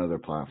it's one other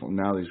platform.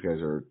 Now these guys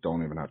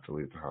don't even have to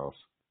leave the house.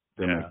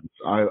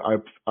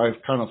 I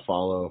kind of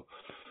follow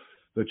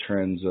the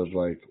trends of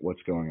like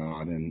what's going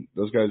on, and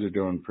those guys are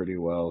doing pretty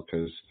well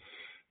because.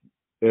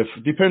 It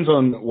depends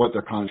on what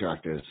their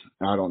contract is.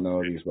 I don't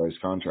know these guys'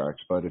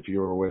 contracts, but if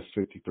you were with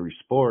 53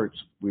 Sports,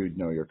 we would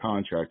know your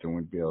contract and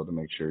we'd be able to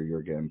make sure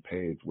you're getting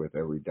paid with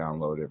every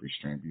download, every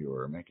stream you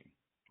are making.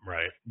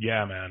 Right.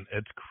 Yeah, man.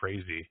 It's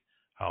crazy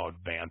how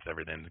advanced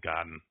everything's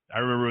gotten. I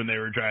remember when they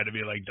were trying to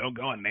be like, don't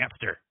go on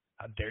Napster.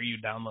 How dare you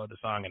download a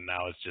song? And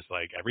now it's just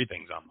like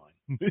everything's online.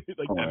 Like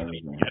that's how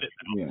you get it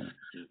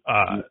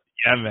now.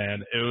 Yeah,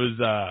 man. It was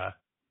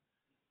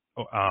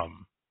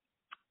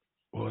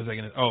what was I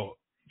gonna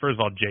first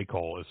of all, J.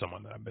 Cole is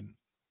someone that I've been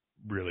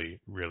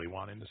really, really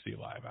wanting to see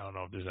live. I don't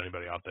know if there's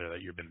anybody out there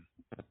that you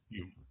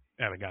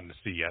haven't gotten to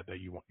see yet that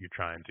you're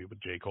trying to,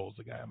 but J. Cole's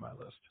the guy on my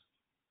list.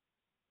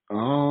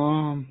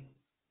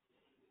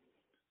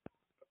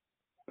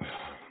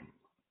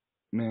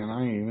 Man,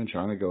 I ain't even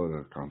trying to go to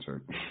a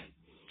concert.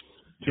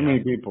 Too many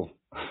people.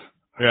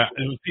 Yeah,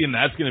 and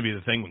that's going to be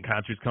the thing when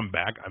concerts come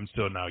back. I'm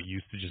so now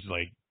used to just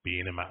like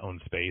being in my own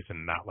space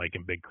and not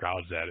liking big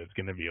crowds. That it's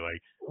going to be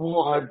like.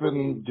 Well, I've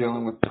been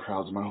dealing with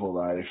crowds my whole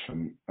life,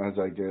 and as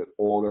I get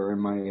older in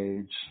my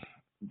age,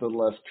 the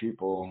less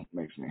people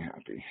makes me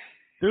happy.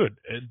 Dude,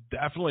 it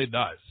definitely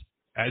does.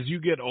 as you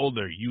get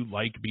older, you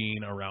like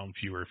being around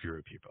fewer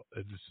people.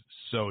 It's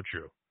so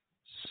true.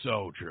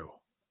 So true.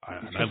 I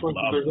love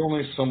there's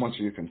only so much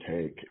you can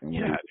take. And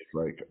it's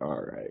like,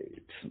 all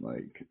right.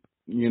 Like,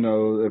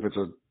 if it's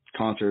a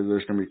concert,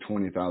 there's going to be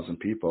 20,000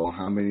 people.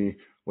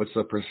 What's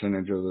the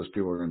percentage of those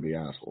people are going to be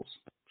assholes?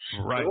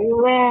 Right.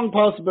 Wrong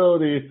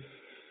possibility.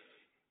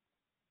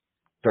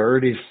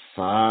 35%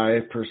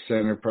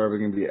 are probably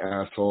going to be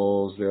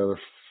assholes. The other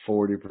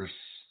 40%,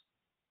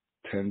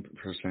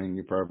 10%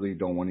 you probably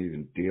don't want to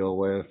even deal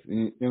with.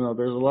 There's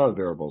a lot of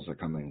variables that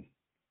come in.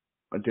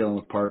 Dealing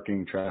with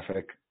parking,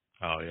 traffic.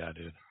 Oh yeah,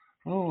 dude.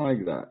 I don't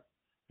like that.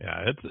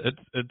 Yeah,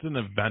 it's an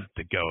event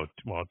to go.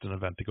 Well, it's an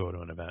event to go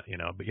to an event,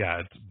 But yeah,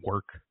 it's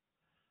work.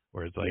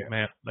 Where it's like,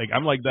 man, like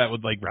I'm like that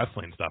with like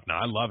wrestling stuff now.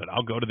 I love it.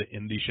 I'll go to the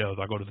indie shows.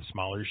 I'll go to the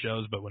smaller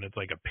shows. But when it's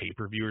like a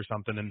pay-per-view or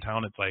something in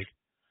town, it's like,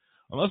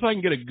 unless I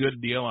can get a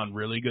good deal on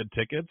really good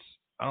tickets,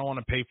 I don't want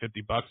to pay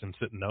 $50 and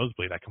sit in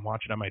nosebleed. I can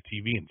watch it on my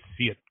TV and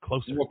see it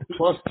closer. Well,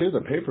 plus, too,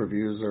 the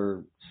pay-per-views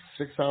are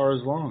 6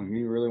 hours long.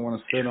 You really want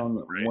to sit on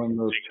one of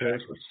those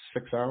chairs for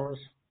 6 hours?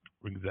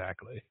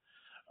 Exactly.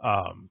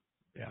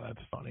 Yeah, that's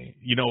funny.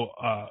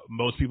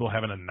 Most people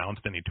haven't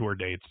announced any tour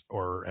dates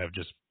or have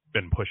just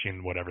been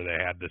pushing whatever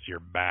they had this year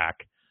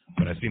back.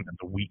 But I seen that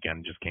The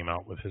Weeknd just came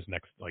out with his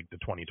next, like the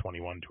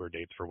 2021 tour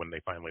dates for when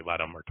they finally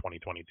let him, or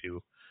 2022.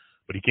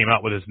 But he came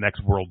out with his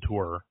next world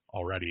tour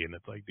already, and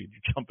it's like, dude,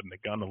 you're jumping the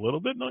gun a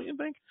little bit, don't you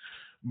think?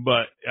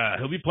 But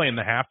he'll be playing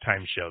the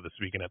halftime show this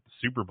weekend at the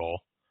Super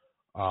Bowl.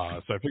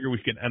 So I figure we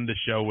can end the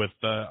show with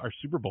our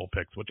Super Bowl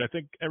picks, which I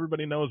think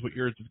everybody knows what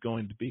yours is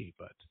going to be.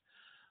 But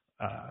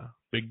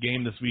big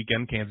game this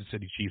weekend, Kansas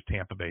City Chiefs,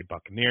 Tampa Bay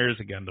Buccaneers.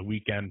 Again, The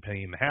Weeknd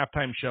paying the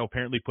halftime show.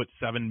 Apparently put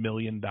 $7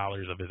 million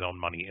of his own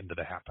money into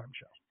the halftime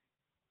show.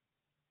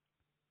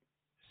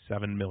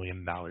 $7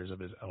 million of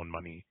his own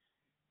money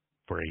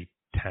for a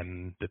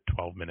 10 to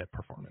 12-minute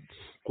performance.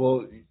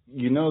 Well,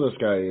 this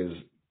guy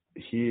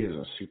he is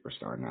a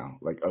superstar now,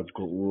 like a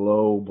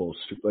global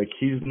like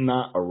he's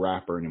not a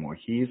rapper anymore.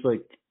 He's on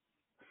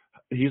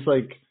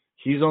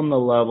the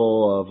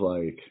level of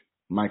like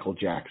Michael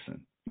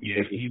Jackson.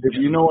 Yeah, if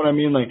you know what I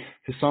mean, like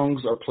his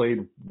songs are played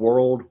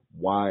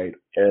worldwide,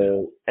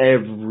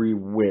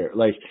 everywhere.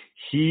 Like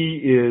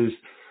he is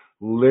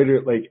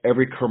literally, like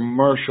every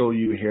commercial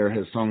you hear,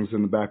 his songs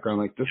in the background.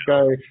 Like this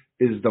guy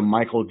is the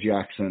Michael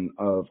Jackson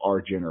of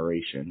our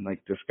generation.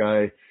 Like this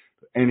guy,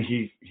 and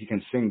he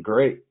can sing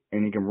great,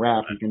 and he can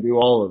rap, he can do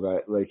all of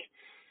that. Like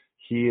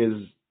he's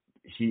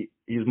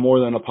more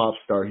than a pop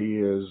star. He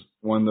is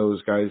one of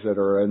those guys that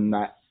are in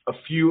that a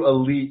few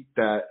elite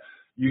that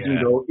you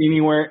can go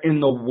anywhere in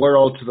the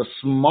world to the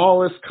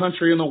smallest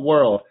country in the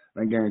world,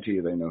 and I guarantee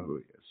you they know who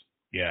he is.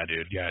 Yeah,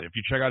 dude. Yeah, if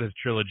you check out his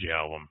trilogy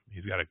album,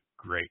 he's got a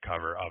great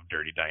cover of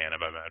Dirty Diana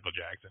by Michael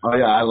Jackson. Oh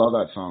yeah, I love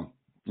that song.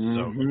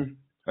 Mm-hmm.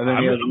 And then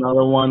he has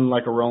another one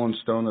like a Rolling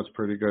Stone that's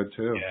pretty good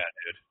too. Yeah,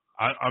 dude.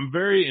 I'm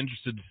very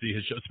interested to see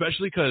his show,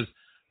 especially because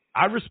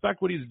I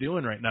respect what he's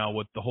doing right now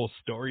with the whole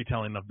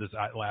storytelling of this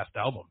last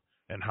album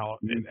and how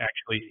it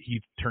actually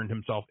he turned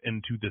himself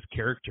into this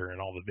character in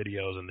all the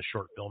videos and the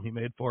short film he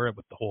made for it,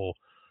 with the whole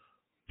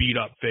beat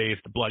up face,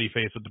 the bloody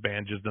face with the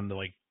bandages, then the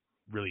like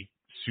really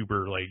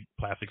super like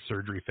plastic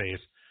surgery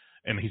face.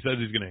 And he says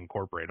he's going to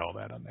incorporate all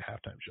that on the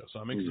halftime show. So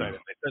I'm excited.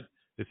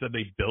 They said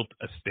they built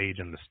a stage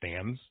in the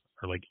stands,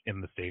 or like in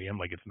the stadium.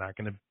 Like it's not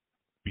going to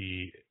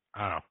be,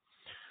 I don't know.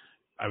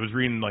 I was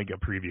reading like a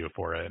preview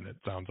for it, and it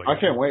sounds like I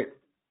can't wait.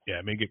 Yeah,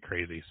 it may get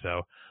crazy.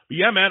 So, but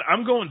yeah, man,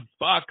 I'm going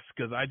Bucks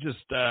because I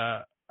just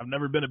I've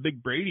never been a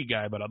big Brady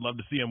guy, but I'd love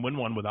to see him win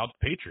one without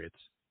the Patriots.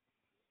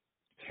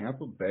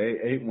 Tampa Bay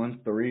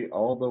 8-1-3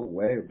 all the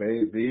way,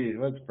 baby.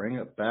 Let's bring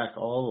it back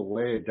all the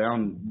way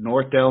down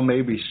North Dale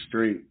Mabry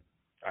Street.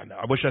 I know.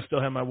 I wish I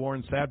still had my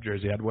Warren Sapp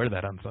jersey. I'd wear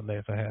that on Sunday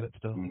if I had it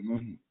still.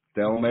 Mm-hmm.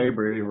 Del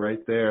Mabry right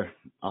there.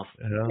 Off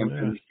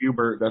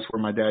Hubert. That's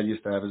where my dad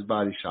used to have his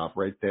body shop,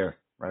 right there,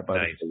 right by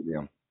the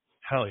stadium.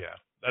 Hell yeah.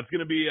 That's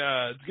gonna be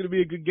it's gonna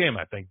be a good game,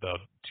 I think, though.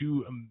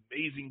 Two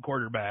amazing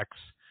quarterbacks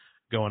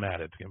going at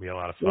it. It's gonna be a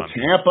lot of fun.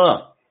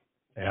 Tampa.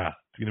 Yeah,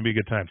 it's gonna be a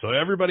good time. So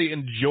everybody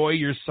enjoy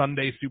your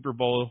Sunday Super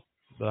Bowl,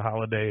 the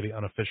holiday, the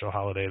unofficial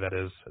holiday that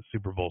is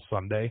Super Bowl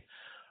Sunday.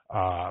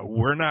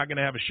 We're not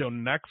gonna have a show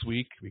next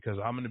week because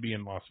I'm gonna be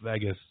in Las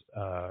Vegas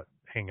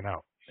hanging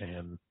out,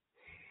 and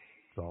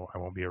so I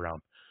won't be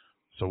around.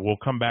 So we'll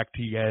come back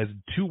to you guys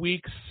in 2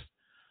 weeks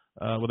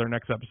with our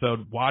next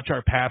episode. Watch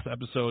our past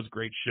episodes.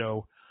 Great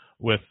show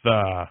with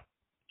your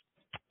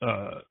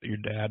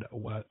dad,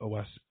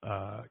 Wes,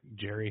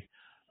 Jerry.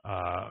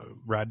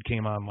 Red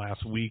came on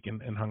last week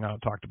and hung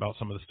out, talked about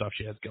some of the stuff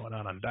she has going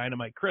on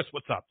Dynamite. Chris,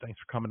 what's up? Thanks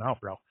for coming out,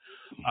 bro.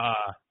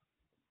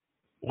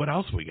 What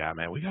else we got,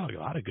 man? We got a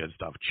lot of good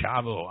stuff.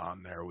 Chavo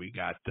on there. We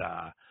got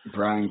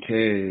Brian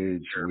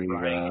Cage. We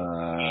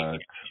got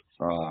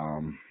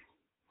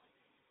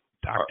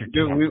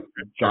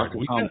Dr.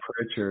 Tom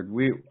Pritchard.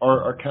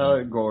 Our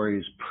category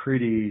is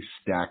pretty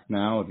stacked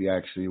now. If you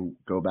actually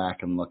go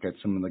back and look at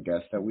some of the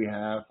guests that we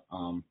have,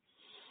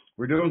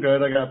 we're doing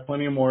good. I got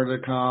plenty more to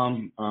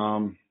come.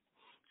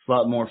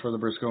 spot more for the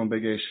Briscoe and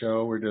Big A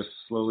show. We're just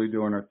slowly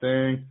doing our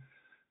thing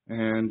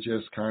and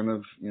just kind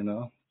of,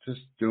 just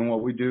doing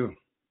what we do.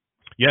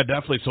 Yeah,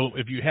 definitely. So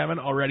if you haven't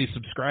already,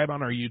 subscribe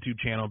on our YouTube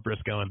channel,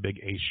 Briscoe and Big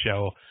A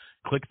Show.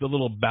 Click the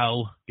little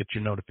bell, get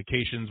your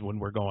notifications when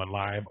we're going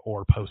live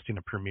or posting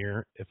a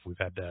premiere if we've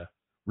had to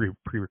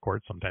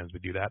pre-record. Sometimes we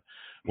do that.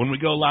 When we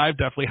go live,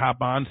 definitely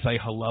hop on, say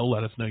hello,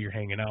 let us know you're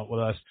hanging out with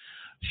us.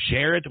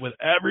 Share it with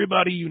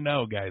everybody you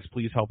know, guys.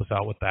 Please help us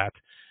out with that.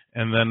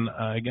 And then,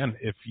 again,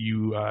 if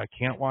you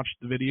can't watch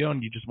the video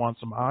and you just want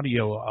some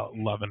audio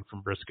loving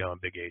from Briscoe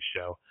and Big A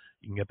Show,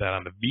 you can get that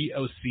on the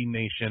VOC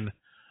Nation,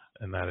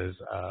 and that is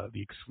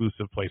the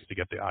exclusive place to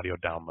get the audio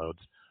downloads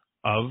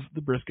of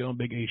the Briscoe and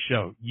Big A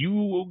Show.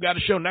 You got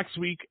a show next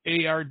week,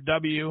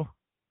 ARW.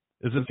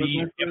 Is it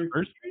the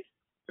anniversary?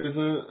 I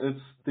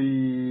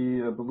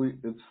believe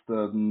it's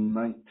the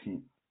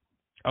 19th.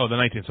 Oh, the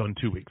 19th, so in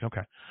 2 weeks.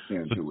 Okay.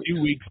 Yeah, so 2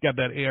 weeks, got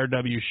that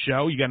ARW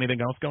show. You got anything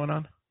else going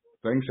on?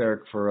 Thanks,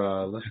 Eric,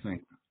 for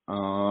listening.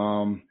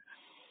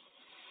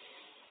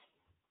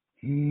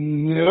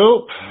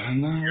 Nope,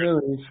 not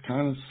really. It's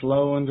kind of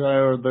slow and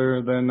dry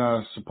other than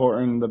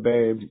supporting the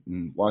babe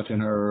and watching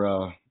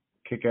her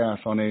kick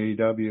ass on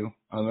AEW.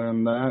 Other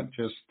than that,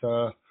 just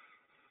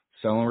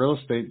selling real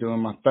estate,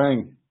 doing my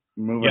thing,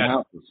 moving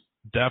houses.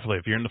 Definitely.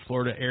 If you're in the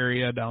Florida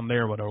area down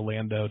there, what,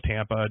 Orlando,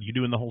 Tampa, do you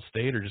do in the whole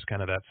state or just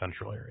kind of that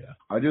central area?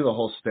 I do the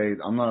whole state.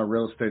 I'm not a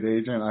real estate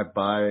agent. I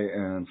buy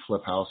and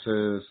flip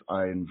houses.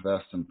 I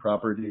invest in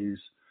properties.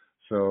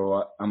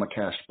 So I'm a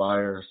cash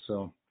buyer.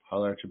 So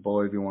holler at your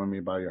boy if you want me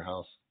to buy your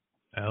house.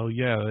 Hell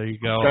yeah, there you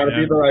go. It's got to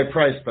be the right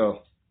price,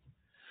 though.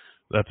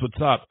 That's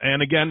what's up.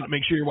 And again,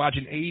 make sure you're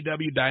watching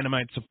AEW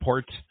Dynamite.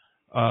 Support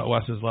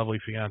Wes's lovely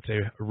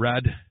fiance,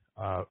 Red.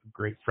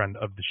 Great friend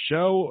of the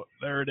show.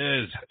 There it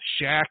is.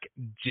 Shaq,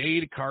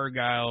 Jade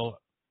Cargill,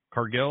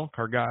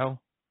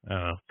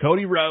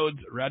 Cody Rhodes,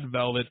 Red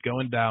Velvet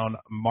going down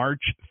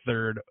March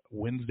 3rd,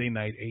 Wednesday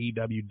night,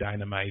 AEW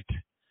Dynamite.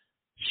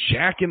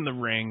 Shaq in the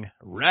ring,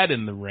 Red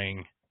in the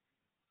ring.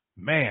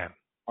 Man.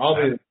 I'll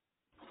be.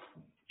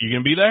 You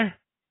going to be there?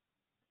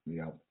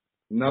 Yeah.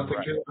 Nothing.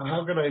 Right.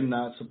 How could I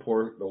not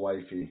support the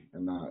wifey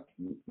and not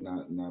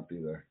be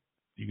there?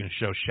 You're going to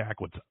show Shaq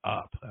what's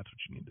up. That's what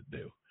you need to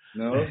do.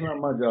 No, that's not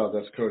my job.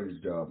 That's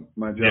Cody's job.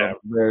 My job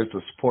there is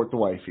to support the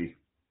wifey.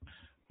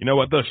 You know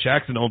what, though?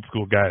 Shaq's an old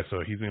school guy,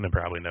 so he's going to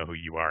probably know who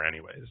you are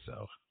anyways.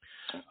 So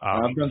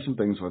I've done some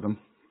things with him.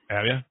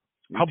 Have you?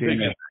 How big is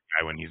that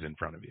guy when he's in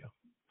front of you?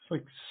 It's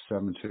like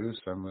 7'2",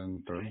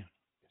 7'3".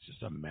 It's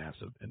just a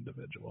massive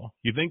individual.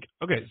 You think?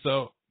 Okay,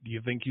 so do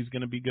you think he's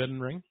going to be good in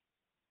ring?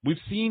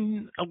 We've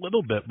seen a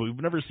little bit, but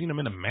we've never seen him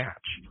in a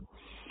match.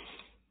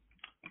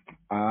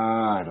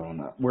 I don't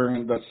know.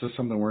 That's just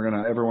something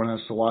everyone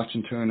has to watch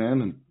and tune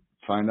in and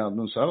find out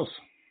themselves.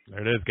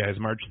 There it is, guys.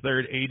 March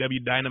 3rd,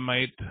 AEW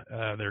Dynamite,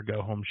 their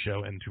go-home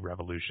show into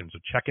Revolution. So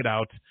check it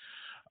out.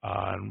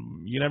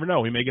 You never know.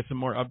 We may get some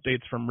more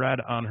updates from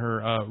Red on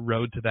her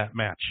road to that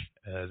match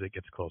as it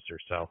gets closer.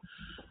 So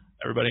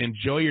everybody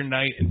enjoy your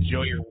night.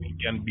 Enjoy your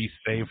weekend. Be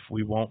safe.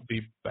 We won't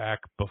be back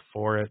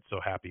before it. So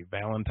happy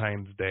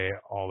Valentine's Day,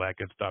 all that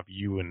good stuff.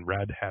 You and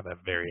Red have a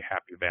very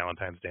happy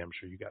Valentine's Day. I'm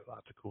sure you got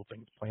lots of cool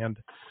things planned.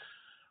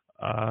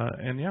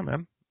 And yeah,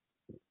 man.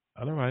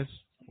 Otherwise,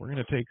 we're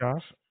going to take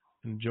off.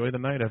 Enjoy the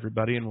night,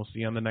 everybody, and we'll see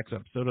you on the next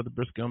episode of the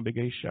Briscoe and Big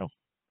A Show.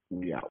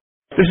 Yeah.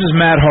 This is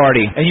Matt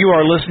Hardy, and you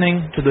are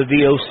listening to the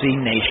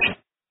VOC Nation.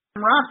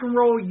 Rock and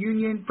Roll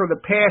Union for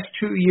the past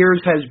 2 years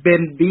has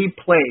been the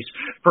place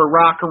for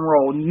rock and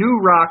roll,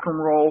 new rock and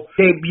roll,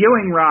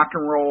 debuting rock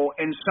and roll,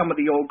 and some of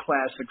the old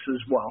classics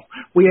as well.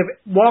 We have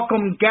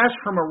welcomed guests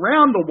from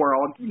around the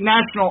world,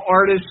 national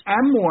artists,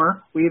 and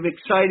more. We have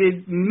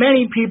excited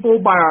many people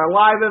by our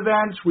live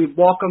events. We've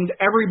welcomed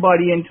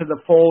everybody into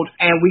the fold,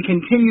 and we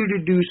continue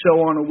to do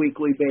so on a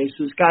weekly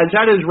basis. Guys,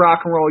 that is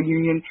Rock and Roll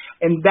Union,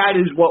 and that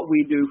is what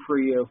we do for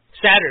you.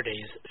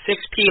 Saturdays,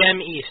 6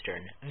 p.m.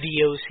 Eastern,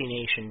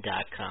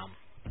 VOCNation.com.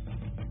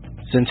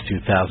 Since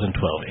 2012,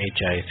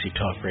 HIAC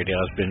Talk Radio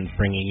has been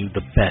bringing you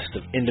the best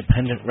of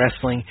independent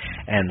wrestling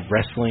and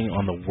wrestling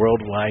on the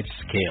worldwide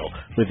scale,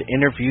 with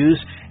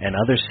interviews and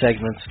other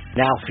segments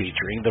now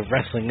featuring the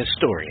Wrestling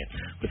Historian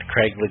with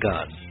Craig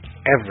Ligon.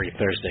 Every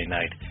Thursday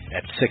night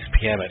at 6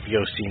 p.m. at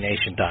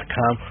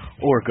VOCNation.com,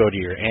 or go to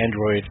your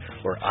Android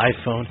or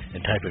iPhone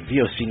and type in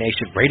VOC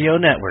Nation Radio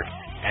Network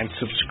and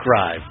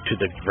subscribe to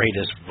the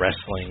greatest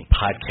wrestling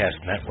podcast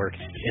network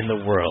in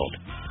the world.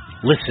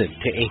 Listen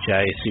to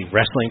HIAC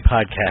Wrestling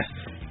Podcast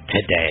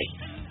today.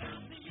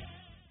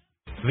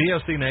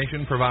 VOC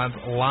Nation provides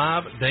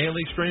live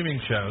daily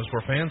streaming shows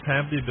where fans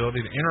have the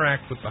ability to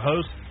interact with the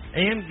hosts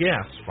and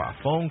guests by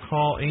phone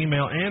call,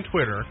 email, and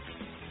Twitter.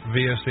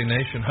 VOC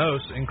Nation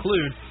hosts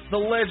include the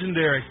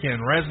legendary Ken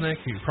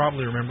Resnick, who you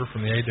probably remember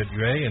from the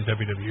AWA and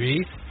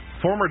WWE,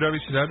 former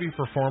WCW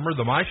performer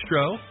The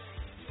Maestro,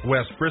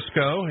 Wes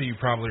Briscoe, who you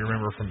probably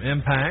remember from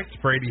Impact,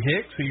 Brady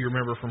Hicks, who you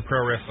remember from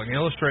Pro Wrestling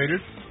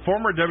Illustrated,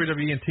 former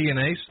WWE and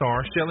TNA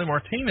star Shelly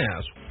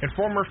Martinez, and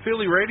former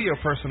Philly radio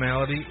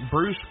personality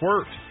Bruce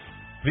Wirt.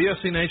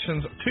 VOC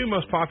Nation's two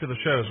most popular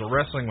shows are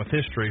Wrestling with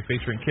History,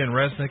 featuring Ken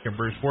Resnick and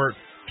Bruce Wirt,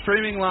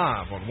 streaming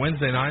live on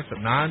Wednesday nights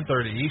at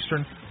 9:30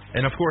 Eastern,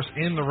 and of course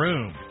In the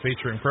Room,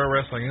 featuring Pro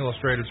Wrestling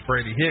Illustrated's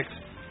Brady Hicks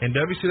and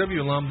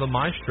WCW alum The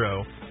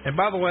Maestro. And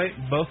by the way,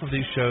 both of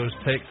these shows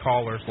take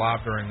callers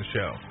live during the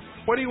show.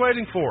 What are you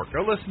waiting for?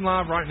 Go listen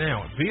live right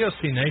now at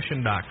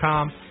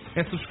VOCNation.com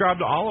and subscribe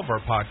to all of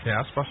our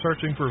podcasts by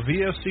searching for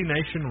VOC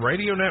Nation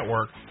Radio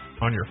Network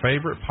on your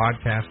favorite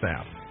podcast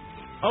app.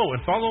 Oh,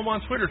 and follow them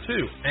on Twitter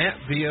too, at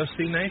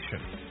VOC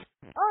Nation.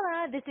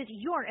 Hola, this is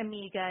your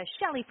amiga,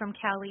 Shelly from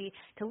Cali,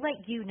 to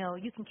let you know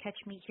you can catch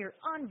me here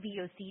on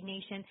VOC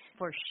Nation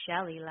for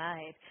Shelly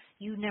Live.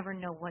 You never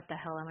know what the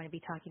hell I'm going to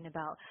be talking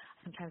about.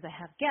 Sometimes I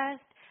have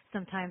guests,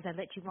 sometimes I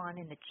let you on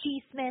in the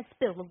cheese-smith,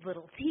 spill a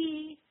little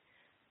tea.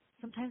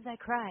 Sometimes I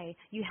cry.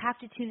 You have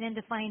to tune in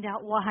to find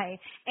out why.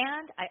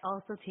 And I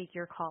also take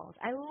your calls.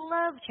 I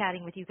love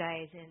chatting with you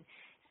guys and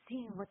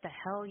seeing what the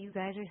hell you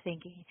guys are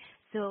thinking.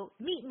 So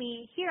meet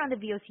me here on the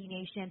VOC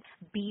Nation.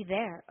 Be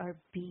there or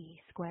be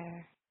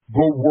square.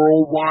 The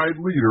worldwide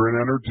leader in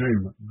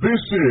entertainment.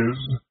 This is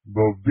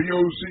the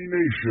VOC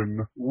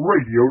Nation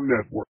Radio Network.